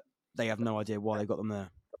have no idea why they got them there?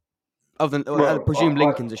 Other than, I presume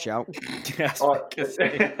Lincoln's a shout.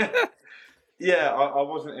 Yes, I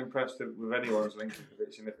wasn't impressed with anyone's Lincoln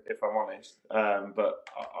prediction, if I'm honest. But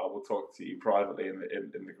I will talk to you privately in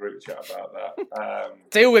the group chat about that.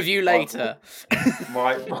 Deal with you later.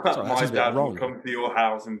 My dad will come to your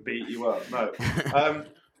house and beat you up. No.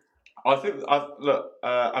 I think,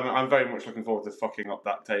 I'm very much looking forward to fucking up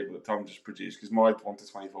that table that Tom just produced, because my 1 to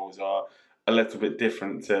 24s are a little bit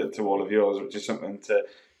different to all of yours, which is something to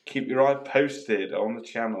keep your eye posted on the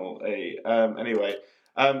channel. Anyway,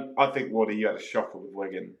 I think, Waddy, you had a shocker with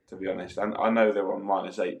Wigan, to be honest. And I know they're on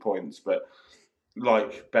 -8 points, but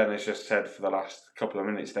like Ben has just said for the last couple of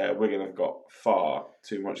minutes there, Wigan have got far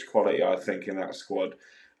too much quality, I think, in that squad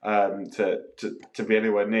to be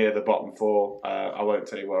anywhere near the bottom 4. I won't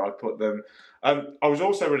tell you where I put them. I was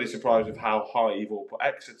also really surprised with how high you've all put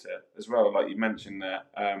Exeter as well, like you mentioned there.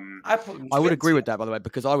 I would agree with that, by the way,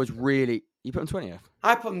 because I was really... You put them 20th?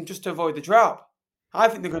 I put them just to avoid the drop. I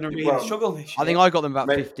think they're going to really struggle this year. I think I got them about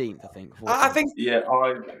 15th, I think. 14th. I think...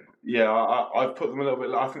 I've put them a little bit...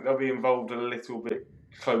 I think they'll be involved a little bit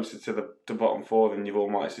closer to the bottom 4 than you all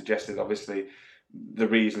might have suggested. Obviously, the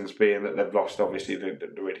reasons being that they've lost, obviously, the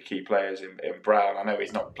really key players in Brown. I know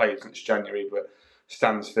he's not played since January, but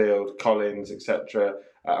Stansfield, Collins, etc.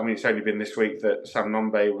 It's only been this week that Sam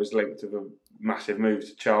Nombe was linked to the massive move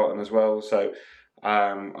to Charlton as well. So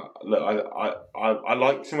Look, I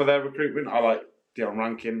like some of their recruitment. I like Dion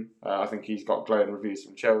Rankin. I think he's got glowing reviews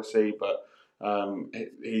from Chelsea, but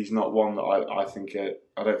he's not one that I think I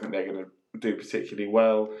don't think they're going to do particularly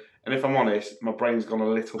well. And if I'm honest, my brain's gone a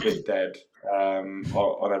little bit dead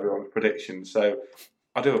on everyone's predictions. So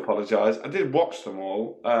I do apologise. I did watch them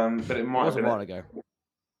all, but it might have been a while ago.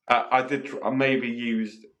 I did. I maybe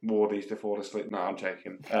used Wardies to fall asleep. No, I'm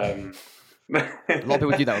joking. A lot of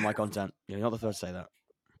people do that with my content. You're not the first to say that.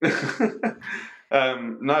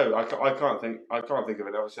 No, I can't think. I can't think of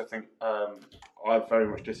it. Obviously, I think I very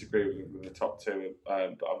much disagree with the top two, but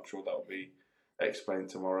I'm sure that will be explained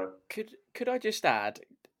tomorrow. Could I just add?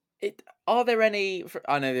 Are there any?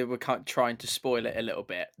 I know that we're trying to spoil it a little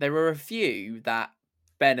bit. There are a few that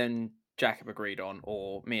Ben and Jack have agreed on,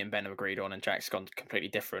 or me and Ben have agreed on, and Jack's gone completely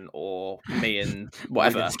different, or me and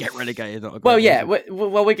whatever. Wiggins get relegated. Well, yeah.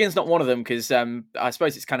 Well, Wiggins not one of them because I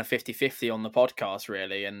suppose it's kind of 50-50 on the podcast,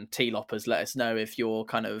 really. And T-Loppers, let us know if you're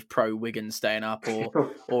kind of pro Wiggins staying up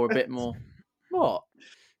or a bit more. What?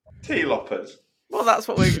 T-Loppers. Well, that's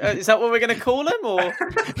what is that what we're going to call them, or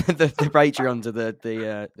the Patreons are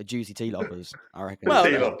the juicy T-Loppers, I reckon.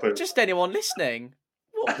 Well, just anyone listening.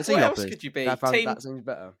 What else could you be? That seems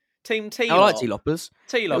better. Team T. I like T-Loppers.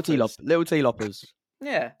 T-Loppers. Little T-Loppers.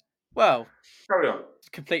 Yeah. Well, carry on.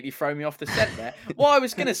 Completely throw me off the scent there. What I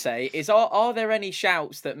was going to say is, are there any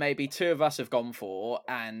shouts that maybe two of us have gone for?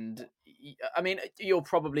 And I mean, you're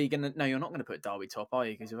probably going to... No, you're not going to put Derby top, are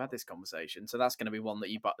you? Because we've had this conversation. So that's going to be one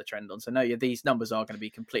that you butt the trend on. So no, these numbers are going to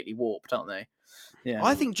be completely warped, aren't they? Yeah.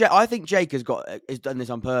 I think Jake has done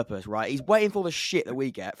this on purpose, right? He's waiting for the shit that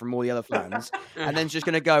we get from all the other fans, and then just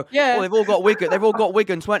going to go, yeah. Oh, they've all got Wigan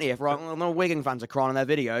 20th, right? Well, no Wigan fans are crying on their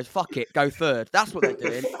videos. Fuck it, go third. That's what they're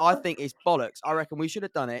doing. I think it's bollocks. I reckon we should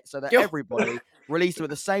have done it so that everybody released them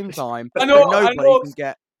at the same time. Nobody can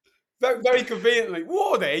get... Very, very conveniently.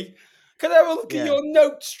 Wardy, can I have a look at your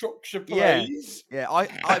note structure, please? Yeah. I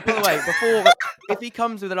by the way, if he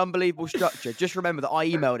comes with an unbelievable structure, just remember that I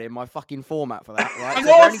emailed him my fucking format for that, right? And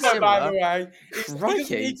also, by the way, he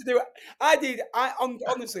doesn't need to do it.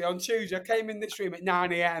 Honestly, on Tuesday, I came in this room at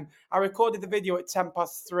 9 a.m. I recorded the video at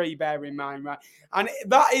 3:10, bear in mind, right? And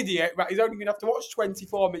that idiot, right, he's only going to have to watch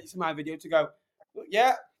 24 minutes of my video to go,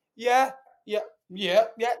 yeah, notes.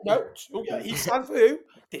 Oh, yeah, he stands for who?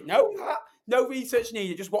 Didn't know that. No research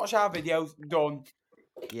needed. Just watch our videos. Done.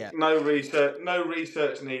 Yeah. No research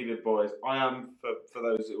needed, boys. I am, for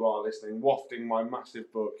those who are listening, wafting my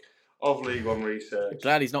massive book of League One research.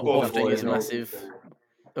 Glad he's not wafting his massive.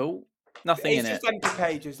 Oh, nothing in it. It's just empty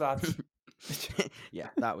pages, lads. Yeah,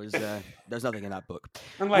 that was. There's nothing in that book.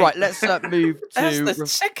 Like, right, let's move to. That's the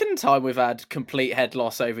second time we've had complete head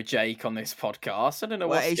loss over Jake on this podcast. I don't know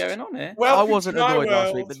what's going on here. I wasn't annoyed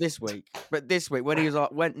last week, but this week, when he was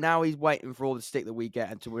like, now he's waiting for all the stick that we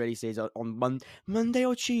get until really sees on Monday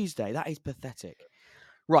or Tuesday. That is pathetic.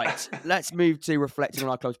 Right, let's move to reflecting on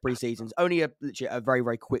our club's pre-seasons. Only literally a very,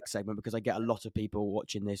 very quick segment because I get a lot of people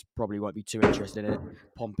watching this probably won't be too interested in it.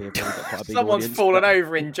 Pompey have probably got quite a big Someone's audience, fallen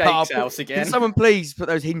over in Jake's house again. Can someone please put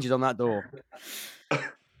those hinges on that door?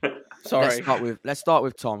 Sorry. Let's start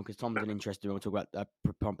with Tom because Tom's an interesting when we talk about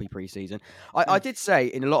Pompey pre-season. I did say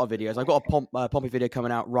in a lot of videos, I've got a Pompey video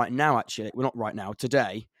coming out right now. Actually, well, not right now,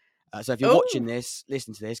 today. So if you're watching this,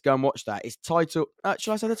 listen to this, go and watch that. It's titled.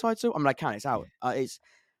 Shall I say the title? I mean, I can. It's out. It's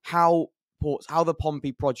how the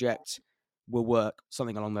Pompey project will work,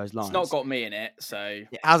 something along those lines. It's not got me in it, so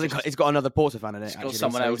it hasn't. It's got another Portsmouth fan in it. It's got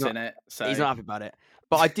someone else in it, so he's not happy about it.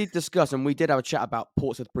 But I did discuss, and we did have a chat about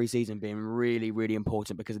Portsmouth pre-season being really, really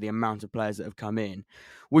important because of the amount of players that have come in.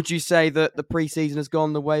 Would you say that the pre-season has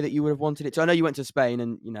gone the way that you would have wanted it to? I know you went to Spain,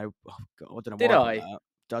 and I don't know. Did I?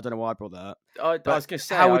 I don't know why I brought that up. I was going to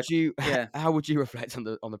say, how would you reflect on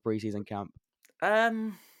the pre-season camp?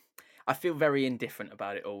 I feel very indifferent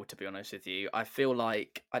about it all, to be honest with you. I feel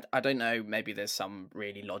like, I don't know, maybe there's some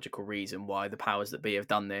really logical reason why the powers that be have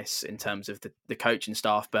done this in terms of the coaching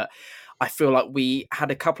staff, but I feel like we had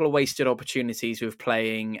a couple of wasted opportunities with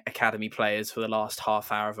playing academy players for the last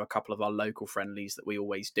half hour of a couple of our local friendlies that we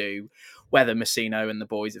always do, whether Messino and the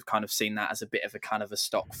boys have kind of seen that as a bit of a kind of a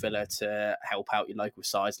stock filler to help out your local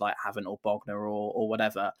sides like Havant or Bognor or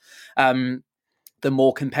whatever. The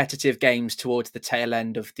more competitive games towards the tail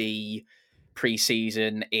end of the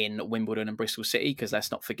pre-season in Wimbledon and Bristol City, because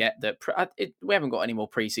let's not forget that we haven't got any more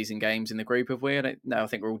pre-season games in the group, have we? I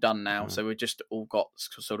think we're all done now. So we've just all got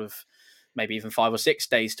sort of maybe even 5 or 6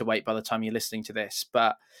 days to wait by the time you're listening to this.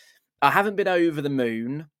 But I haven't been over the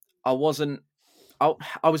moon. I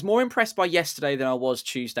I was more impressed by yesterday than I was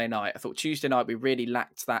Tuesday night. I thought Tuesday night we really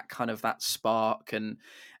lacked that kind of that spark, and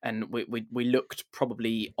we looked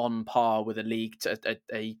probably on par with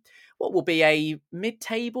a what will be a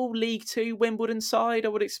mid-table League Two Wimbledon side. I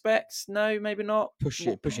would expect. No, maybe not.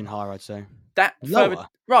 Pushing higher, I'd say. That Lower. further,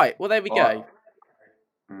 right? Well, there we go.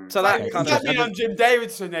 So that Okay, kind That of mean on Jim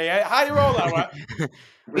Davidson here. Higher or lower?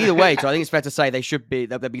 Either way, so I think it's fair to say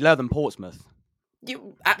they'll be lower than Portsmouth.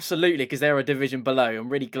 absolutely, because they're a division below. I'm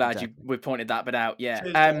really glad Exactly. we pointed that bit out. Yeah.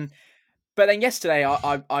 Cheers, Jeff. But then yesterday,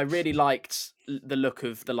 I really liked the look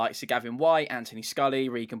of the likes of Gavin White, Anthony Scully,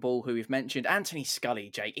 Regan Ball, who we've mentioned. Anthony Scully,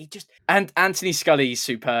 Jake, and Anthony Scully's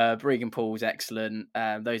superb. Regan Ball's excellent.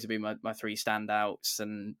 Those have been my three standouts.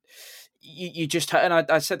 And you just, and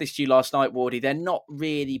I said this to you last night, Wardy, they're not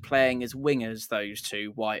really playing as wingers, those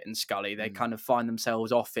two, White and Scully. They kind of find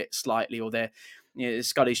themselves off it slightly, or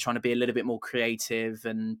Scully's trying to be a little bit more creative,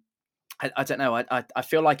 and I don't know. I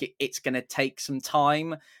feel like it's going to take some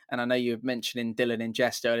time. And I know you were mentioning Dylan in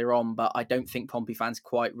jest earlier on, but I don't think Pompey fans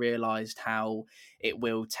quite realised how it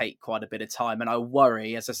will take quite a bit of time. And I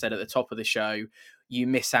worry, as I said at the top of the show, you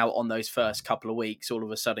miss out on those first couple of weeks. All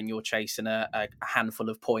of a sudden, you're chasing a handful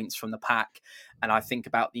of points from the pack. And I think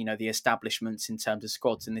about, the establishments in terms of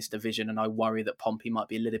squads in this division, and I worry that Pompey might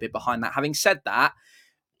be a little bit behind that. Having said that,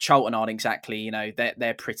 Charlton aren't exactly,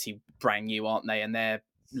 they're pretty brand new, aren't they? And they're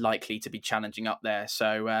likely to be challenging up there.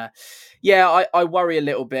 So, I worry a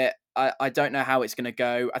little bit. I don't know how it's going to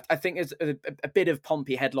go. I think there's a bit of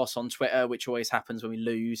Pompey head loss on Twitter, which always happens when we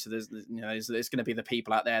lose. So there's going to be the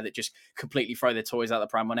people out there that just completely throw their toys out the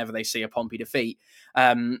pram whenever they see a Pompey defeat.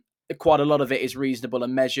 Quite a lot of it is reasonable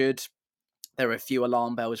and measured. There are a few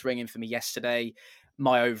alarm bells ringing for me yesterday.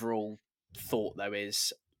 My overall thought, though,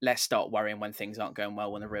 is let's start worrying when things aren't going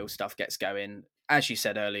well, when the real stuff gets going. As you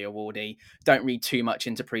said earlier, Wardy, don't read too much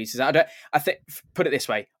into preseason. I think, put it this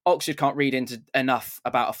way, Oxford can't read into enough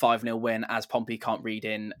about a 5-0 win, as Pompey can't read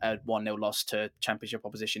in a 1-0 loss to Championship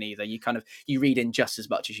opposition either. You read in just as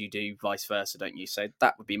much as you do vice versa, don't you? So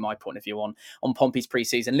that would be my point of view on Pompey's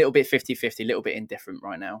preseason. A little bit 50-50, a little bit indifferent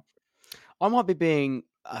right now. I might be being,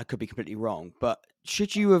 I could be completely wrong, but could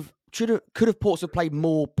have Portsmouth played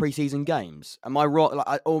more preseason games? Am I wrong?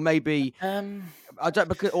 Or maybe I don't,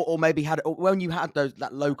 because or maybe when you had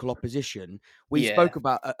that local opposition, we spoke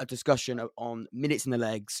about a discussion on minutes in the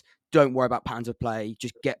legs. Don't worry about patterns of play.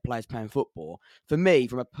 Just get players playing football. For me,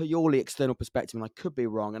 from a purely external perspective, and I could be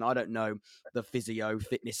wrong, and I don't know the physio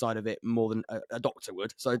fitness side of it more than a doctor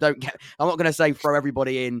would. So I'm not going to say throw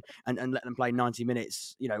everybody in and let them play 90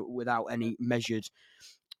 minutes, without any measured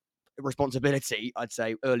responsibility, I'd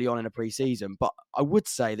say, early on in a pre-season. But I would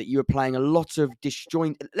say that you were playing a lot of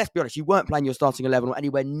disjoint. Let's be honest, you weren't playing your starting 11 or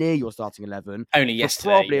anywhere near your starting 11. Only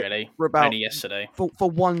yesterday, really. Only yesterday. For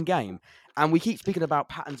one game. And we keep speaking about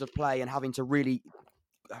patterns of play and having to really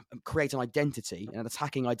create an identity, an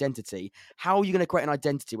attacking identity. How are you going to create an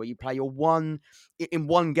identity where you play in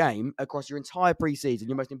one game across your entire pre-season,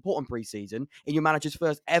 your most important pre-season, in your manager's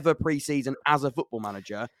first ever pre-season as a football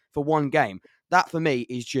manager for one game? That for me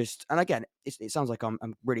is just, and again, it sounds like I'm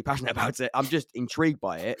really passionate about it. I'm just intrigued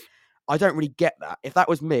by it. I don't really get that. If that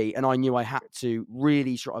was me and I knew I had to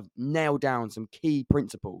really sort of nail down some key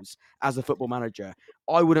principles as a football manager,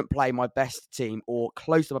 I wouldn't play my best team or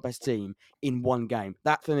close to my best team in one game.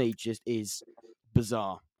 That for me just is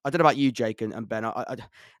bizarre. I don't know about you, Jake and Ben.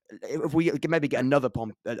 If we can maybe get another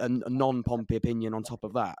a non-Pompey opinion on top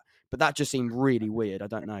of that, but that just seemed really weird. I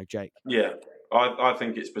don't know, Jake. Yeah, I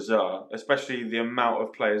think it's bizarre, especially the amount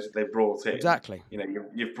of players they brought in. Exactly.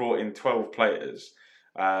 You've brought in 12 players.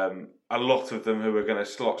 A lot of them who are going to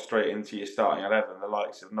slot straight into your starting 11, the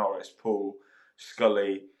likes of Norris, Poole,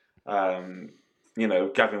 Scully, Gavin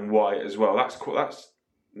White as well. That's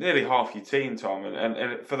nearly half your team, Tom.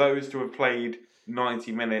 And for those to have played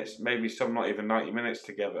 90 minutes, maybe some not even 90 minutes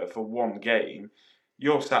together for one game,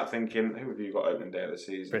 you're sat thinking, who have you got opening day of the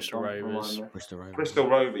season? Bristol Rovers. Bristol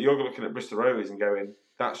Rovers. You're looking at Bristol Rovers and going,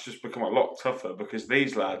 that's just become a lot tougher, because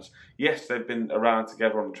these lads, yes, they've been around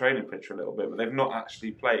together on the training pitch for a little bit, but they've not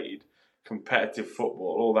actually played competitive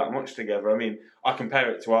football all that much together. I mean, I compare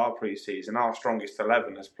it to our pre-season. Our strongest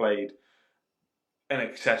 11 has played in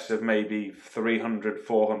excess of maybe 300,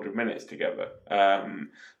 400 minutes together.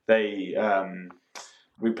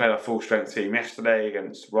 We played our full-strength team yesterday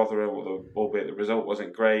against Rotherham, albeit the result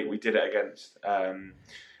wasn't great. We did it against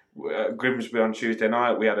Grimsby on Tuesday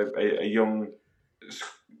night. We had a young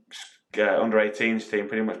under-18s team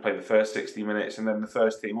pretty much played the first 60 minutes, and then the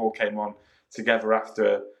first team all came on together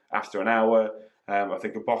after an hour. I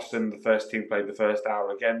think at Boston, the first team played the first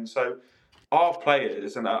hour again. So our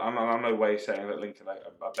players, and I'm no way saying that Lincoln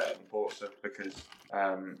are better than Portsmouth, because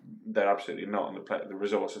they're absolutely not, and the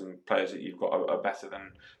resources and players that you've got are better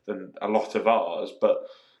than a lot of ours. But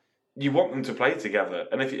you want them to play together,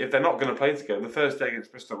 and if they're not going to play together, the first day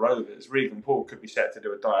against Bristol Rovers, Regan Paul could be set to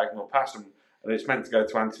do a diagonal pass, and it's meant to go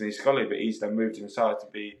to Anthony Scully, but he's then moved inside to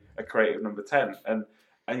be a creative number 10,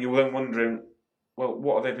 and you're then wondering, well,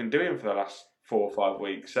 what have they been doing for the last 4 or 5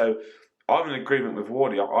 weeks? So I'm in agreement with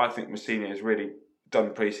Wardy. I think Messina has really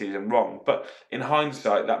done pre-season wrong, but in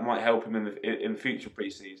hindsight, that might help him in future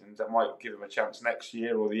pre-seasons. That might give him a chance next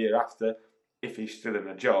year or the year after if he's still in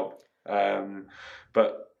a job.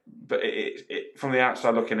 But from the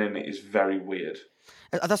outside looking in, it is very weird.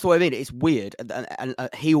 That's what I mean. It's weird, and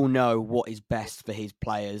he'll know what is best for his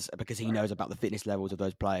players because he knows about the fitness levels of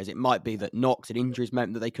those players. It might be that knocks and injuries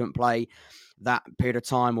meant that they couldn't play that period of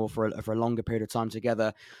time or for a longer period of time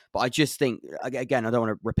together. But I just think, again, I don't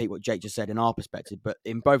want to repeat what Jake just said in our perspective, but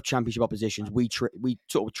in both championship oppositions, we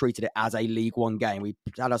sort of treated it as a League One game. We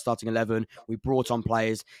had our starting 11. We brought on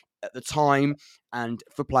players at the time and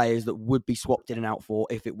for players that would be swapped in and out for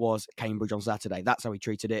if it was Cambridge on Saturday. That's how we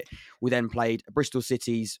treated it. We then played Bristol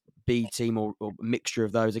City's B team or mixture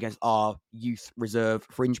of those against our youth reserve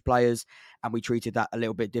fringe players, and we treated that a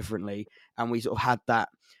little bit differently. And we sort of had that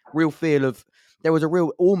real feel of, there was a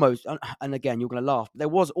real almost, and again, you're going to laugh, there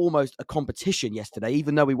was almost a competition yesterday,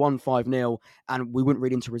 even though we won 5-0 and we wouldn't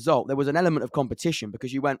read into result. There was an element of competition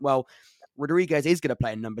because you went, well, Rodriguez is going to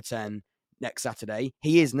play in number 10 next Saturday.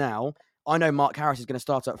 He is now. I know Mark Harris is going to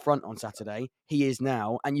start up front on Saturday. He is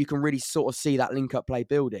now. And you can really sort of see that link-up play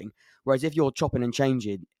building. Whereas if you're chopping and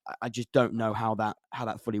changing, I just don't know how that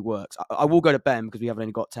fully works. I will go to Ben because we haven't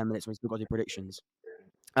only got 10 minutes and we've still got to do predictions.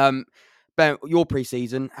 Ben, your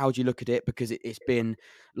pre-season, how would you look at it? Because it's been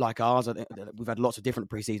like ours. I think we've had lots of different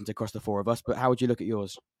pre-seasons across the four of us, but how would you look at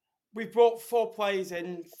yours? We've brought 4 players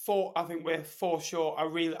in. 4, I think we're 4 short. I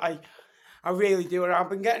really do. And I've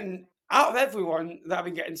been getting, out of everyone that I've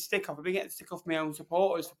been getting stick off, I've been getting stick off my own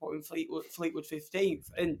supporters for putting Fleetwood 15th.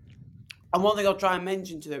 And one thing I'll try and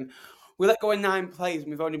mention to them, we let go of 9 players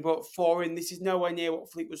and we've only brought 4 in. This is nowhere near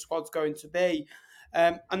what Fleetwood squad's going to be.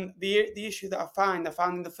 And the issue that I found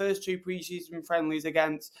in the first 2 pre-season friendlies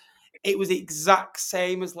against, it was the exact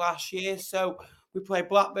same as last year. So we played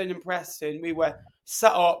Blackburn and Preston. We were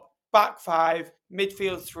set up, back 5,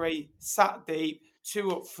 midfield 3, sat deep,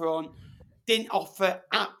 2 up front. Didn't offer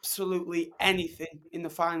absolutely anything in the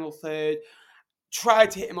final third.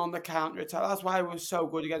 Tried to hit him on the counter-attack. That's why we were so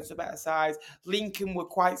good against the better sides. Lincoln were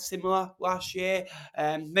quite similar last year.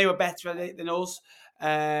 They were better at it than us.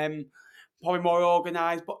 Probably more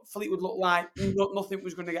organised. But Fleetwood looked like nothing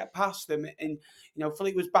was going to get past them. And,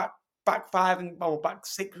 Fleetwood's back 5 and back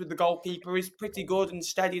 6 with the goalkeeper is pretty good and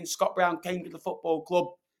steady. And Scott Brown came to the football club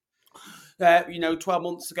 12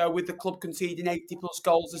 months ago with the club conceding 80 plus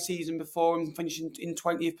goals the season before and finishing in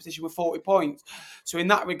 20th position with 40 points. So in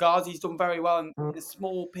that regard, he's done very well in a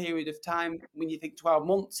small period of time when you think 12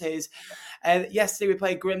 months is. Yesterday we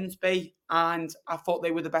played Grimsby and I thought they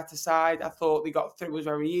were the better side. I thought they got through, it was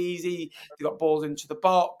very easy. They got balls into the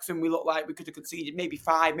box and we looked like we could have conceded maybe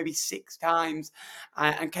 5, maybe 6 times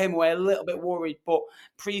and came away a little bit worried. But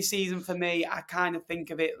pre-season for me, I kind of think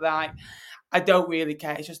of it like, I don't really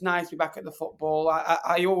care. It's just nice to be back at the football.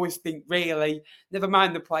 I always think, really, never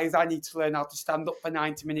mind the players, I need to learn how to stand up for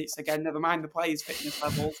 90 minutes again. Never mind the players' fitness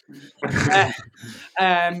levels.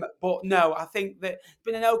 But no, I think that it's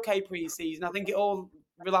been an okay pre-season. I think it all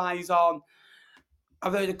relies on,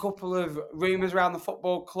 I've heard a couple of rumours around the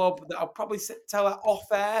football club that I'll probably tell her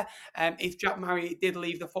off air if Jack Marriott did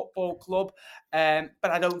leave the football club. But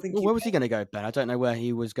I don't think... Where was he going to go, Ben? I don't know where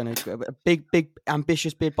he was going to go. A big,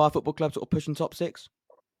 ambitious bid by a football club, sort of pushing top 6?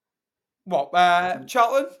 What,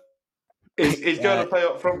 Charlton? He's going to play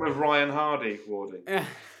up front with Ryan Hardy, Wardy.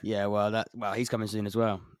 Yeah, well, he's coming soon as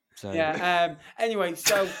well. So yeah. Anyway,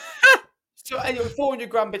 so... So anyway, 400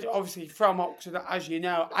 grand bid, obviously from Oxford, as you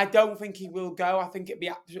know. I don't think he will go. I think it'd be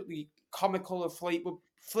absolutely comical of Fleetwood.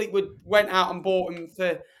 Fleetwood went out and bought him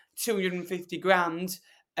for 250 grand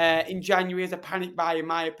in January as a panic buy, in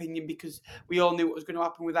my opinion, because we all knew what was going to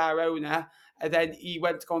happen with our owner. And then he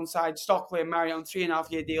went to go inside Stockley and Marriott on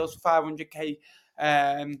 3.5-year deals for 500k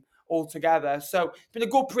altogether. So it's been a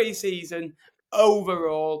good pre-season.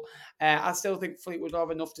 Overall, I still think Fleetwood will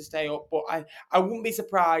have enough to stay up, but I wouldn't be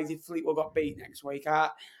surprised if Fleetwood got beat next week. I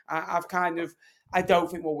don't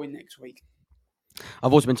think we'll win next week.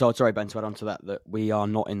 I've also been told, sorry Ben, to add on to that we are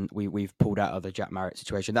not in. We've pulled out of the Jack Marriott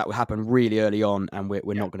situation. That happened really early on, and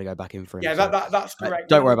we're not going to go back in for him. Yeah, so, that's correct.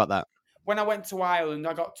 Don't worry about that. When I went to Ireland,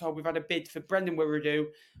 I got told we've had a bid for Brendan Wirradu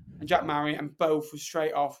and Jack Marriott, and both were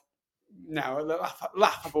straight off.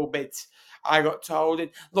 laughable bids. I got told. And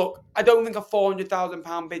look, I don't think a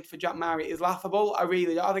 £400,000 bid for Jack Marriott is laughable. I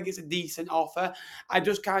really don't. I think it's a decent offer. I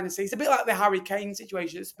just kind of see it's a bit like the Harry Kane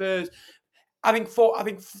situation at Spurs. I think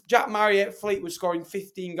Jack Marriott Fleetwood scoring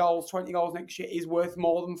 15 goals, 20 goals next year is worth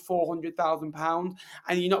more than £400,000,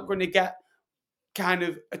 and you're not going to get kind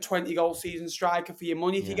of a 20-goal season striker for your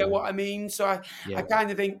money, if you get what I mean. So I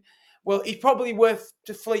kind of think, well, he's probably worth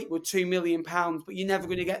to Fleetwood £2 million, but you're never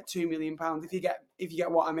going to get £2 million if you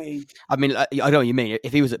get what I mean. I mean, I know what you mean.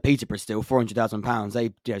 If he was at Peterborough still, £400,000,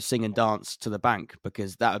 they sing and dance to the bank,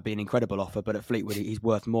 because that would be an incredible offer. But at Fleetwood, he's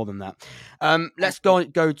worth more than that. Let's go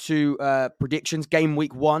to predictions. Game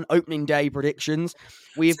week 1, opening day predictions.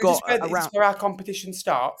 We've got around where our competition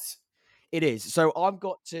starts. It is. So I've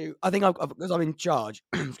got to. I think because I'm in charge.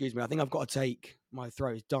 Excuse me. I think I've got to take. My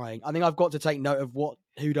throat is dying. I think I've got to take note of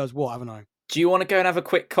who does what, haven't I? Do you want to go and have a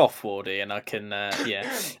quick cough, Wardy, and I can?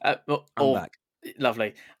 I'm back.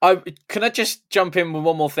 Lovely. Can I just jump in with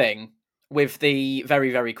one more thing with the very,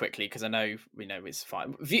 very quickly, because I know it's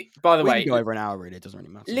fine. By the way, we can go over an hour. Really, it doesn't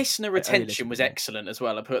really matter. Listener retention was excellent as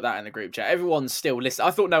well. I put that in the group chat. Everyone's still listening.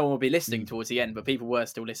 I thought no one would be listening towards the end, but people were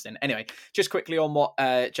still listening. Anyway, just quickly on what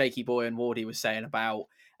Jakey Boy and Wardy was saying about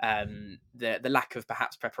the lack of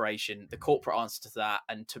perhaps preparation, the corporate answer to that,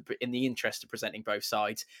 and in the interest of presenting both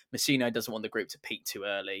sides, Messino doesn't want the group to peak too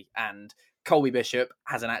early, and Colby Bishop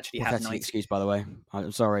hasn't actually had That's an an excuse, by the way.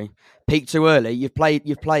 I'm sorry. Peak too early. You've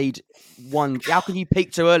played one. How can you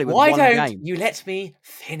peak too early with one game? Why don't you let me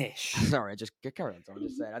finish? Sorry, just carry on. I'm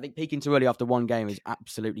just saying. I think peaking too early after one game is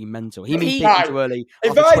absolutely mental. He means peaking too early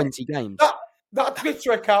after 20 games. That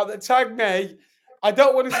Twitter account that tagged me, I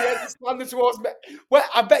don't want to see any slander towards me. Well,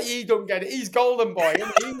 I bet he don't get it. He's golden boy,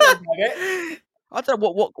 and he don't get it. I don't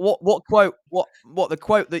know what quote the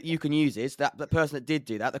quote that you can use is that the person that did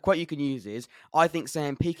do that. The quote you can use is, I think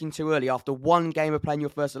saying peaking too early after one game of playing your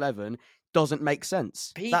first 11 doesn't make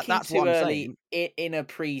sense. Peaking too early in a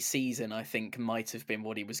pre-season, I think, might have been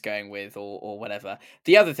what he was going with, or whatever.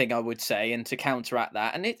 The other thing I would say, and to counteract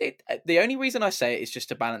that, and the only reason I say it is just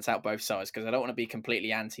to balance out both sides, because I don't want to be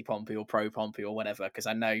completely anti-Pompey or pro-Pompey or whatever, because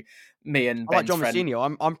I know me and I like John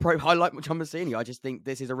Messino. I'm pro. I like John Messino. I just think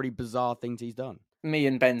this is a really bizarre thing he's done. Me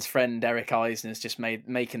and Ben's friend Eric Eisner's just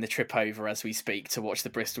making the trip over as we speak to watch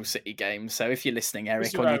the Bristol City game. So if you're listening,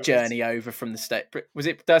 Eric, on your journey over from the state,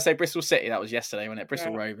 did I say Bristol City? That was yesterday, wasn't it?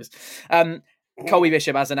 Bristol Rovers. Colby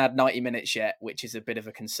Bishop hasn't had 90 minutes yet, which is a bit of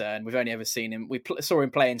a concern. We've only ever seen him. We saw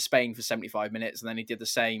him play in Spain for 75 minutes, and then he did the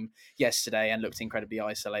same yesterday and looked incredibly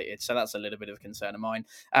isolated. So that's a little bit of a concern of mine.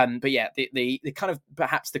 But yeah, the kind of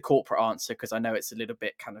perhaps the corporate answer, because I know it's a little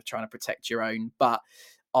bit kind of trying to protect your own, but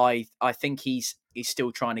I think he's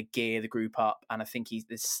still trying to gear the group up, and I think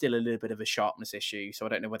there's still a little bit of a sharpness issue. So I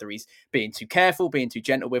don't know whether he's being too careful, being too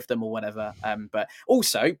gentle with them, or whatever. But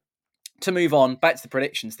also, to move on back to the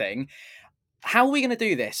predictions thing, how are we going to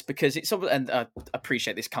do this? Because it's, and I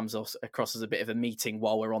appreciate this comes across as a bit of a meeting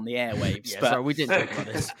while we're on the airwaves. But sorry, we didn't talk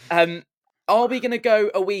about this. Are we going to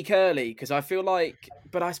go a week early? Because I feel like,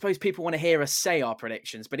 but I suppose people want to hear us say our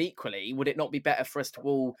predictions, but equally, would it not be better for us to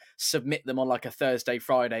all submit them on like a Thursday,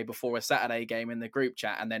 Friday before a Saturday game in the group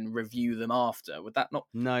chat and then review them after? Would that not?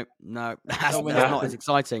 No. That's not as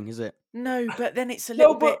exciting, is it? No, but then it's a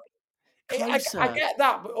little bit closer. I get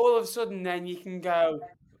that, but all of a sudden then you can go,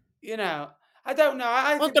 I don't know.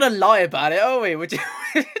 I'm not going to lie about it, are we? Would you?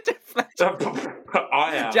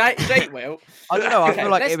 I am. Jake will. I don't know. I feel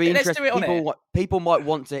like it'd be interesting. People might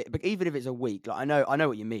want to, but even if it's a week, like I know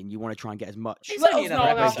what you mean. You want to try and get as much. Let us know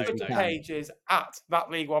on our Twitter pages at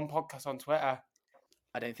that League One podcast on Twitter.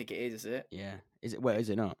 I don't think it is it? Yeah. Is it? Well, is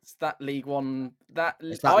it not? It's that League One.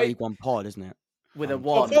 It's that League One pod, isn't it? With a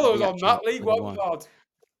one. Follow us on that League One pod.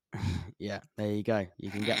 Yeah, there you go.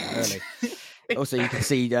 You can get that early. Also, you can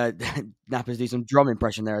see Nappers do some drum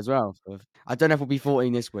impression there as well. I don't know if we'll be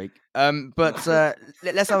 14 this week. But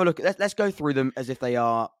let's have a look. Let's go through them as if they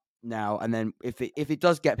are now, and then if it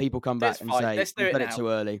does get people come back and say let's do it too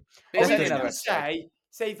early.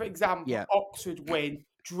 Say for example, Oxford win,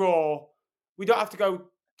 draw. We don't have to go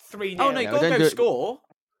 3-0. Oh no, you got to go score.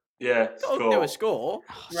 Yeah, do a score.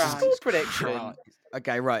 Right. Score prediction.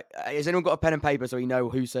 Okay, right. Has anyone got a pen and paper so we know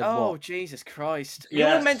who said what? Oh, Jesus Christ!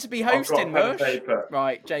 You're meant to be hosting, Mush.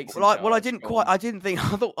 Right, Jake's. Well, I didn't quite. I didn't think.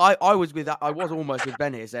 I thought I was with that. I was almost with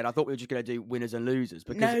Ben here. Said I thought we were just going to do winners and losers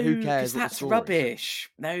because who cares? That's rubbish.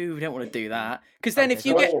 No, we don't want to do that because then if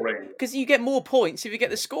you you get more points if you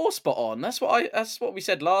get the score spot on. That's what we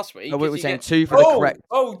said last week. No, we were saying 2 for the correct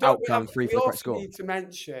outcome, 3 for the correct score. Need to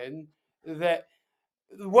mention that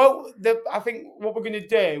Well, I think what we're going to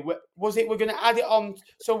do we're going to add it on.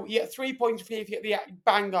 So you get 3 points if you get the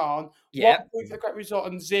bang on, Yeah. 1 point for the correct result,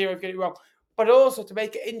 and 0 if you get it wrong. But also to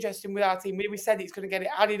make it interesting with our team, we said it's going to get it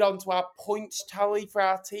added on to our points tally for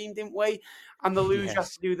our team, didn't we? And the loser has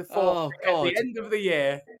Yes. to do the Oh, forfeit at the God. end of the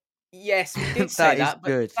year. Yes, we did say That is that, but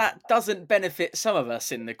good. that doesn't benefit some of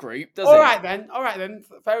us in the group, does All it? right then.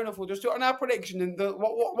 Fair enough. We'll just do it on our prediction. And what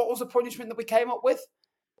was the punishment that we came up with?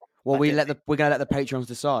 Well, I we're did- going to let the Patreons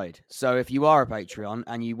decide. So if you are a Patreon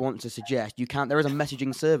and you want to suggest, you can. There is a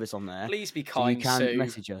messaging service on there, Please be so you kind, can Sue.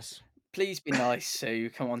 message us. Please be nice, Sue.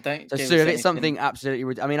 Come on, don't So give Sue, us if it's anything. something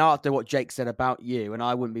absolutely, I mean, after what Jake said about you, and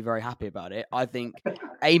I wouldn't be very happy about it. I think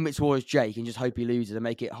aim it towards Jake and just hope he loses and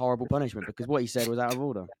make it horrible punishment because what he said was out of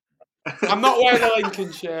order. I'm not wearing a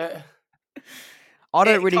Lincoln shirt. I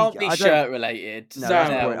don't it really. can't be I don't, shirt related. No, No. that's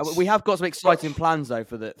Something brilliant. else. We have got some exciting plans though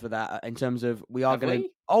for that in terms of we are Have going to.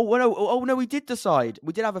 we? Oh well, no, we did decide.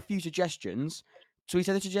 We did have a few suggestions. So we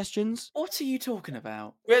said the suggestions. What are you talking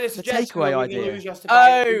about? We had a The suggestion takeaway where the idea. loser has to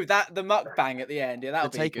buy Oh, the mukbang at the end. Yeah, that'll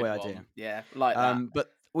The be a good takeaway one. idea. Yeah, like that.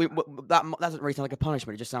 But that doesn't really sound like a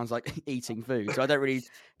punishment. It just sounds like eating food. So I don't really.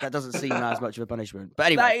 That doesn't seem as much of a punishment. But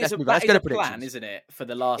anyway, let's move on. Let's go to predictions. Plan, isn't it, for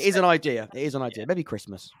the last? It is an idea. It is an idea. Maybe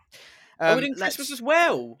Christmas. We're doing Christmas as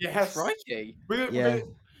well. Yes. Crikey. Yeah.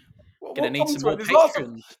 We'll Gonna need come some to more it.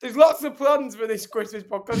 patrons. There's lots of plans for this Christmas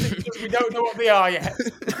podcast. It's just we don't know what they are yet.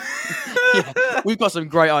 Yeah, we've got some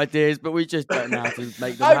great ideas, but we just don't know how to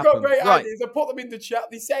make them I've happen. got great Right. ideas. I put them in the chat.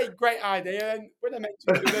 They say great idea, and when I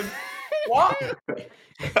mention to them, what?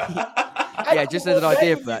 Yeah, just as an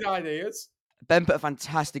idea for that. These ideas. Ben put a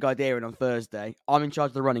fantastic idea in on Thursday. I'm in charge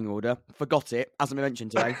of the running order. Forgot it, hasn't been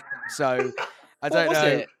mentioned today. So I What don't was know.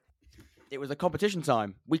 it? It was a competition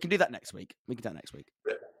time. We can do that next week.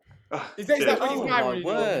 Is that when Oh it's my my running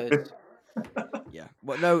word! Yeah.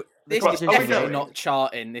 Well, no. The This is competition are we definitely going? not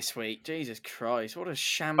charting this week. Jesus Christ! What a Are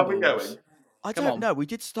shambles. we going? I Come don't on. know. We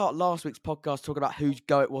did start last week's podcast talking about whose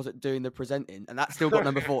go it was at doing the presenting, and that still got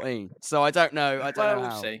number 14. So I don't know. I don't Well, know we'll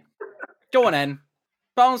how. see. Go on, then.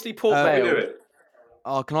 Barnsley Port Uh, Can we do Vale. it?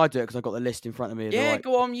 Oh, can I do it? Because I've got the list in front of me. Of the Yeah, right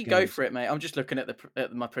go on. You go games. for it, mate. I'm just looking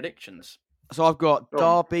at my predictions. So I've got Go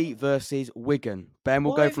on. Derby versus Wigan. Ben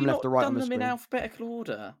will Why go have from you left not to right on done the them screen in alphabetical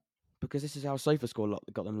order? because this is how SofaScore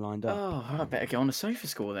got them lined up. Oh, I better get on the sofa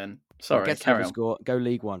score then. So Sorry, get carry on. SofaScore, go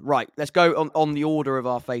League One. Right, let's go on the order of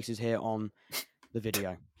our faces here on the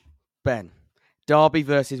video. Ben, Derby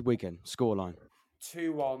versus Wigan, scoreline.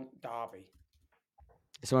 2-1 Derby.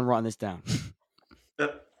 Is someone writing this down?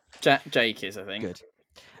 Jake is, I think. Good.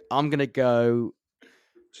 I'm going to go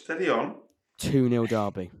Steady on. 2-0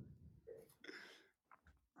 Derby.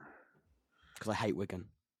 Because I hate Wigan.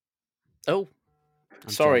 Oh, I'm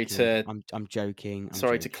sorry joking. I'm joking. I'm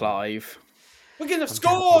sorry to joking. Clive. We're going to have I'm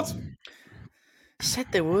scored. joking. Said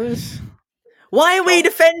there was. Why are we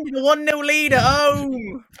defending a 1-0 lead at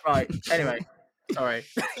home? Right. Anyway, sorry.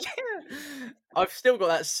 I've still got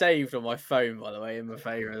that saved on my phone, by the way, in my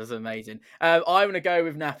favour. That's amazing. I'm going to go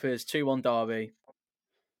with Nappers 2-1 Derby.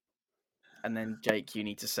 And then, Jake, you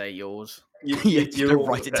need to say yours. Yeah, just don't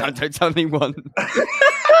write it down. Don't tell anyone.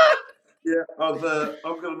 Yeah, I'm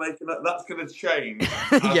gonna make it. That's gonna change.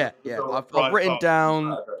 yeah. I've written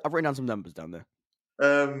down. I've written down some numbers down there.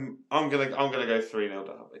 I'm gonna go 3-0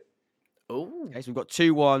 Derby. Oh, Okay, so we've got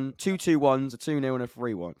 2-1, 2-2-1s, a 2-0 and a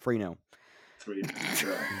 3-1. 3-0.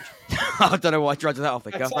 3-0. I don't know why I dragged that off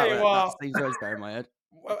the I cuff. tell you That what. seems so better in my head.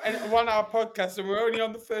 And 1 hour podcast, and we're only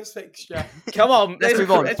on the first fixture. come on. Let's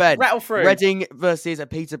move on. Let's Ben, rattle through. Reading versus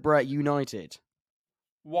Peterborough United.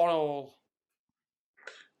 1-1.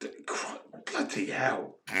 Bloody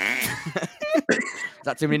hell! Is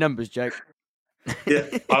that too many numbers, Jake? Yeah.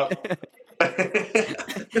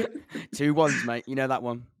 2 1s, mate. You know that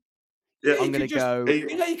one. Yeah, I'm going to go.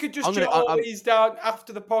 You know, you could just I'm gonna- jot all I'm- these down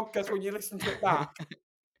after the podcast when you listen to it back.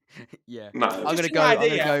 Yeah. No, I'm going to Just go. an I'm going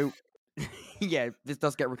to idea. go. Yeah, this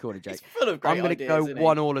does get recorded, Jake. It's full of great I'm going to ideas, go isn't it?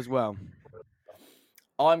 1-1 as well.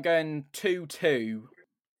 I'm going 2-2.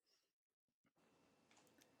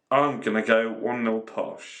 I'm gonna go 1-0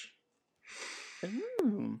 Posh.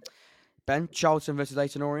 Ooh. Ben, Charlton versus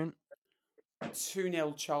Leyton Orient.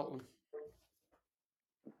 2-0 Charlton.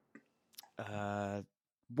 1-0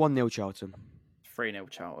 Charlton. 3-0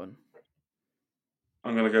 Charlton.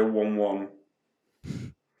 I'm gonna go 1-1.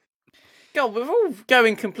 God, we're all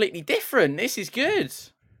going completely different. This is good.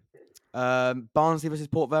 Barnsley versus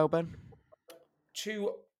Port Vale, Ben. 2-1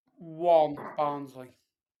 Barnsley.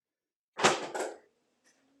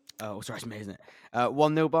 Oh, sorry, it's me, isn't it?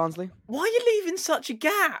 1-0 Barnsley. Why are you leaving such a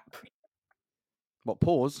gap? What,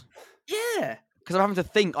 pause? Yeah. Because I'm having to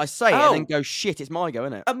think. I say it and then go, shit, it's my go,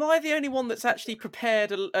 isn't it? Am I the only one that's actually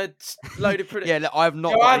prepared a load of predictions? Yeah, look, I have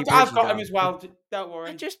not No, got any I've predictions got down. him as well. Don't I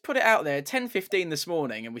worry. just put it out there, 10:15 this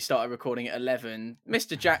morning, and we started recording at 11.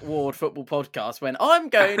 Mr. Jack Ward Football Podcast went, I'm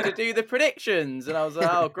going to do the predictions. And I was like,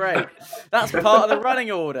 oh, great. That's part of the running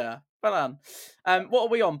order. Well done. What are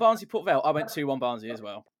we on? Barnsley Port Vale. I went 2-1 Barnsley as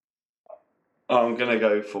well. I'm going to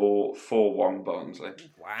go for 4-1 Barnsley.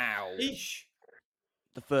 Wow. Eesh.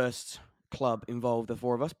 The first club involved, the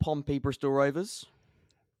four of us. Pompey, Bristol Rovers.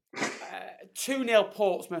 2-0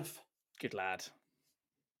 Portsmouth. Good lad.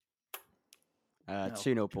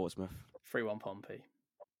 2-0 Portsmouth. 3-1 Pompey.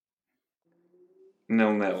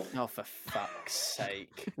 0-0. Oh, for fuck's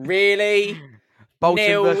sake. Really? Bolton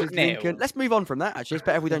 0-0. versus Lincoln. Let's move on from that, actually. It's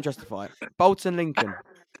better if we don't justify it. Bolton, Lincoln.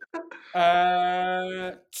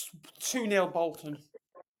 2-0 Bolton.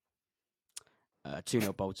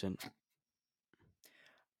 2-0 Bolton.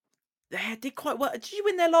 They did quite well. Did you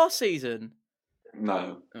win there last season?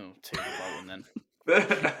 No. Oh, 2-0 Bolton then.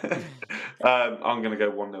 I'm going to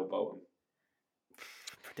go 1-0 Bolton.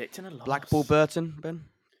 Predicting a loss. Blackpool, Burton, Ben.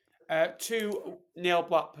 2-0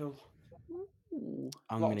 Blackpool.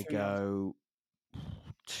 I'm going to go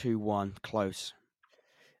 2-1. Close.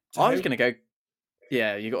 I was going to go...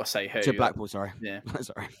 Yeah, you got to say who. To Blackpool, sorry. Yeah.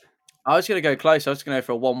 Sorry. I was going to go close. I was going to go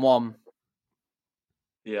for a 1-1.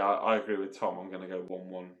 Yeah, I agree with Tom. I'm going to go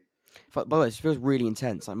 1-1. By the way, this feels really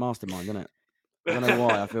intense, like Mastermind, doesn't it? I don't know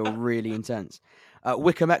why. I feel really intense.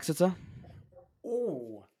 Wickham, Exeter.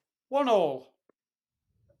 Ooh. 1-1.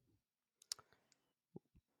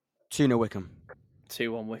 2-0 Wickham.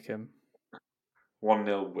 2-1 Wickham.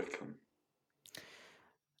 1-0 Wickham.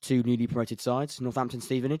 2 newly promoted sides. Northampton,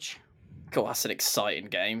 Stevenage. God, that's an exciting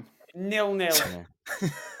game. 0-0. Yeah.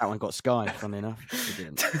 That one got Sky, funnily enough. It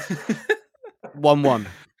didn't. 1-1.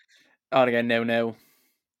 I'm going to go 0-0.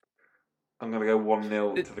 I'm going to go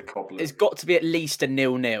 1-0 to the Cobblers. There's got to be at least a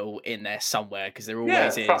 0-0 in there somewhere because there always yeah,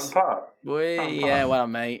 is. Fratton Park. Yeah, well,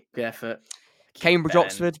 mate. Good effort. Cambridge, Ben.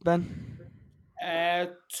 Oxford, Ben.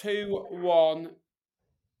 2-1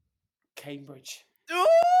 Cambridge.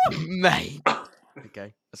 Mate.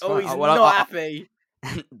 Okay. That's Oh, fine. he's Well, not happy.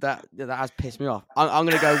 that has pissed me off. I'm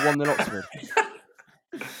going to go 1-0 Oxford.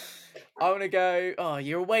 I'm going to go... Oh,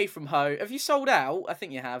 you're away from home. Have you sold out? I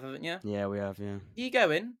think you have, haven't you? Yeah, we have, yeah. You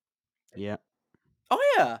going? Yeah. Oh,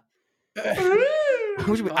 yeah. What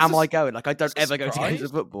do you mean, am I going? Like, I don't that's a ever go to games surprise.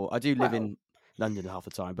 of football. I do live in London half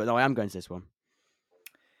the time, but no, I am going to this one.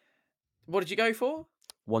 What did you go for?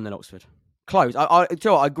 1-0 Oxford. Close. Do you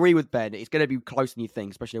know what? I agree with Ben. It's going to be closer than you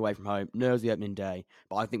think, especially away from home. Nerves the opening day,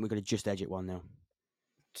 but I think we're going to just edge it 1-0.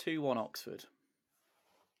 2-1 Oxford.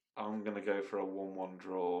 I'm going to go for a 1-1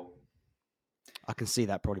 draw. I can see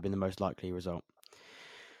that probably been the most likely result.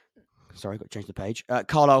 Sorry, got to change the page.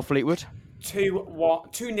 Carlisle, Fleetwood.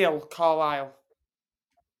 2-0 Carlisle.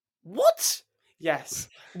 What? Yes.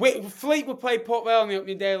 Fleetwood played Port Vale on the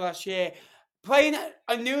opening day last year. Playing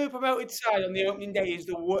a newly promoted side on the opening day is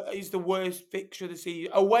the worst fixture of the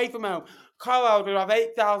season. Away from home, Carlisle are going to have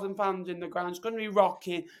 8,000 fans in the ground. It's going to be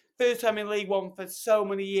rocking. First time in League One for so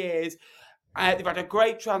many years. They've had a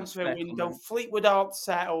great transfer window. Fleetwood aren't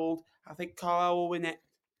settled. I think Carlisle will win it.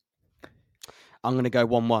 I'm going to go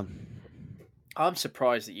 1-1. I'm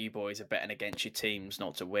surprised that you boys are betting against your teams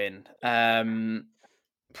not to win. 1-1.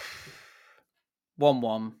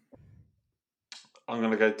 I'm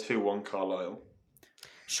going to go 2-1 Carlisle.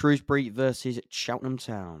 Shrewsbury versus Cheltenham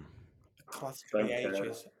Town. Classic Don't of the care.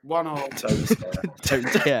 ages. 1-1. Don't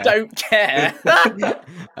care. Don't care. Don't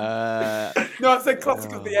care. No, I said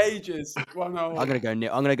classic of the ages. 1-0. I'm going to go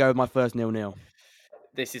nil. I'm going to go with my first 0-0.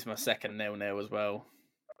 This is my second 0-0 as well.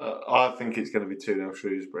 I think it's going to be 2-0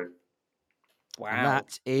 Shrewsbury. Wow. And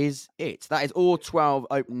that is it. That is all 12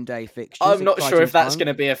 open day fixtures. I'm not sure if that's Exciting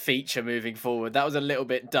going to be a feature moving forward. That was a little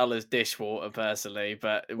bit dull as dishwater, personally.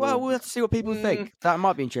 But Well, we'll have to see what people think. That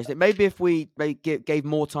might be interesting. Maybe if we gave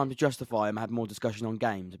more time to justify them, had more discussion on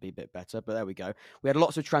games, it'd be a bit better. But there we go. We had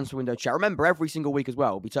lots of transfer window chat. Remember, every single week as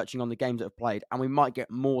well, we'll be touching on the games that have played, and we might get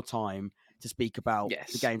more time to speak about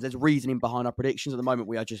the games. There's reasoning behind our predictions. At the moment,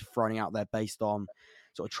 we are just throwing out there based on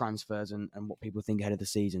sort of transfers and what people think ahead of the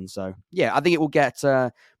season. So, yeah, I think it will get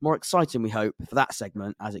more exciting, we hope, for that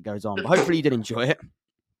segment as it goes on. But hopefully you did enjoy it.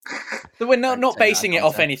 But we're not basing it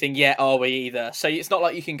off anything yet, are we, either? So it's not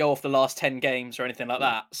like you can go off the last 10 games or anything like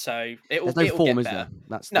that. So There's no form, is there?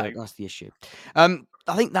 That's the issue.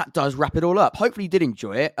 I think that does wrap it all up. Hopefully you did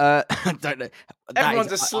enjoy it. I don't know.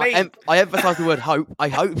 Everyone's asleep. I emphasise the word hope. I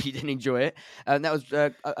hope you did enjoy it. And that was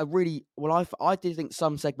a really... Well, I did think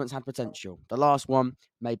some segments had potential. The last one,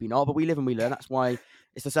 maybe not, but we live and we learn. That's why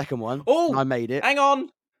it's the second one. Oh, I made it. Hang on.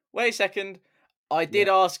 Wait a second. I did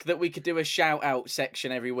ask that we could do a shout out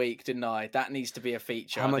section every week, didn't I? That needs to be a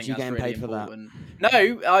feature. How I much think are you that's getting really paid for that?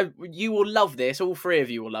 important. No, you will love this. All three of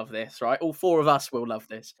you will love this, right? All four of us will love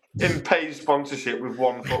this. In paid sponsorship with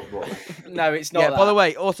One Football. No, it's not. Yeah. that. By the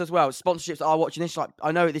way, also as well, sponsorships that are watching this. Like,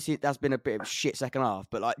 I know that's been a bit of a shit second half,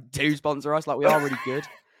 but like, do sponsor us. Like, we are really good.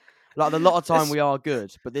 Like, a lot of time we are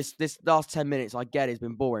good, but this last 10 minutes, I get it's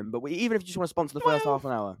been boring. But even if you just want to sponsor the first half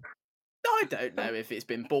an hour. I don't know if it's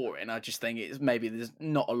been boring. I just think it's maybe there's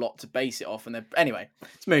not a lot to base it off. And anyway,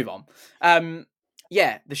 let's move on.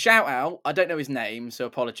 Yeah, the shout out. I don't know his name, so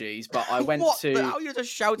apologies. But I went to. How you just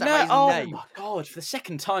shout out No, his oh name? my god! For the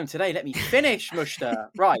second time today, let me finish, Mushta.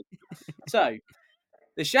 Right. So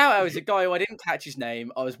the shout out is a guy who I didn't catch his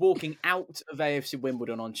name. I was walking out of AFC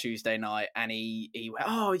Wimbledon on Tuesday night, and he went,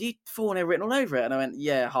 "Oh, you phone written all over it," and I went,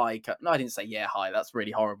 "Yeah, hi." No, I didn't say yeah, hi. That's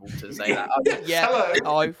really horrible to say that. Yeah. Hello.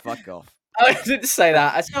 Oh, fuck off. I didn't say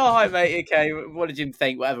that. I said, "Oh, hi, mate. Okay, what did you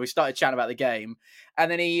think?" Whatever. We started chatting about the game, and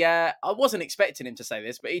then I wasn't expecting him to say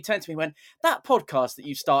this, but he turned to me and went, "That podcast that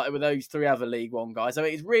you started with those three other League One guys, I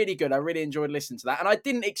mean, it's really good. I really enjoyed listening to that." And I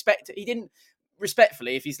didn't expect it. He didn't,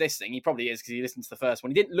 respectfully, if he's listening, he probably is because he listened to the first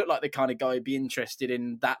one. He didn't look like the kind of guy who'd be interested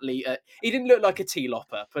in that league. He didn't look like a tea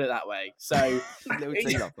lopper, put it that way. So Little he-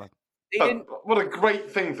 tea lopper. he didn't. What a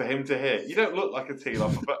great thing for him to hear. You don't look like a tea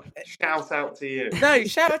lover, but shout out to you. No,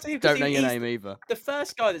 shout out to him. 'cause Don't know your he's name either. the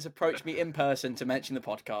first guy that's approached me in person to mention the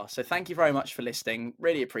podcast. So thank you very much for listening.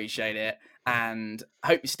 Really appreciate it. And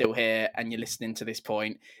hope you're still here and you're listening to this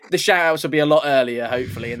point. The shout outs will be a lot earlier,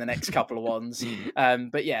 hopefully, in the next couple of ones.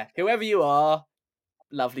 But yeah, whoever you are,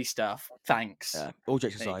 lovely stuff. Thanks. Yeah, all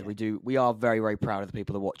jokes There you aside, go. we are very, very proud of the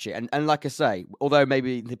people that watch it. And like I say, although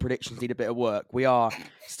maybe the predictions need a bit of work, we are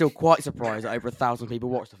still quite surprised that over 1,000 people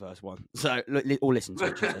watched the first one. So, or listen to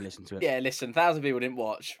it. Just say listen to it. Yeah, listen, 1,000 people didn't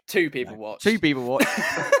watch. 2 people watched. 2 people watched.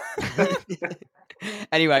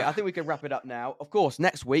 Anyway, I think we can wrap it up now. Of course,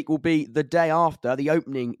 next week will be the day after the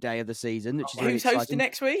opening day of the season, which is really Who's exciting. hosting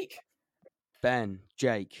next week? Ben,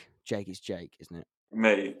 Jake. Jake is Jake, isn't it?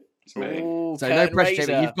 Me. It's me. Ooh, So no curtain pressure, Jake,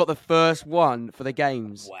 but raiser. you've got the first one for the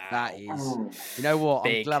games. Wow. That is, you know what?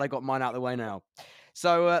 Big. I'm glad I got mine out of the way now.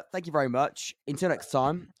 So thank you very much. Until next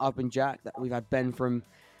time, I've been Jack. We've had Ben from.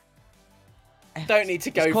 Don't need to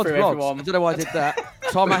It's go Cod through Vlogs. everyone. I don't know why I did that.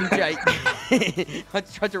 Tom and Jake. I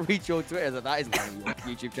tried to reach your Twitter, so that isn't on your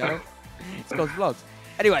YouTube channel. It's Cod Vlogs.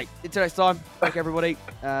 Anyway, until next time, thank you everybody.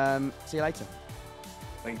 See you later.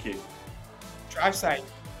 Thank you. Drive safe.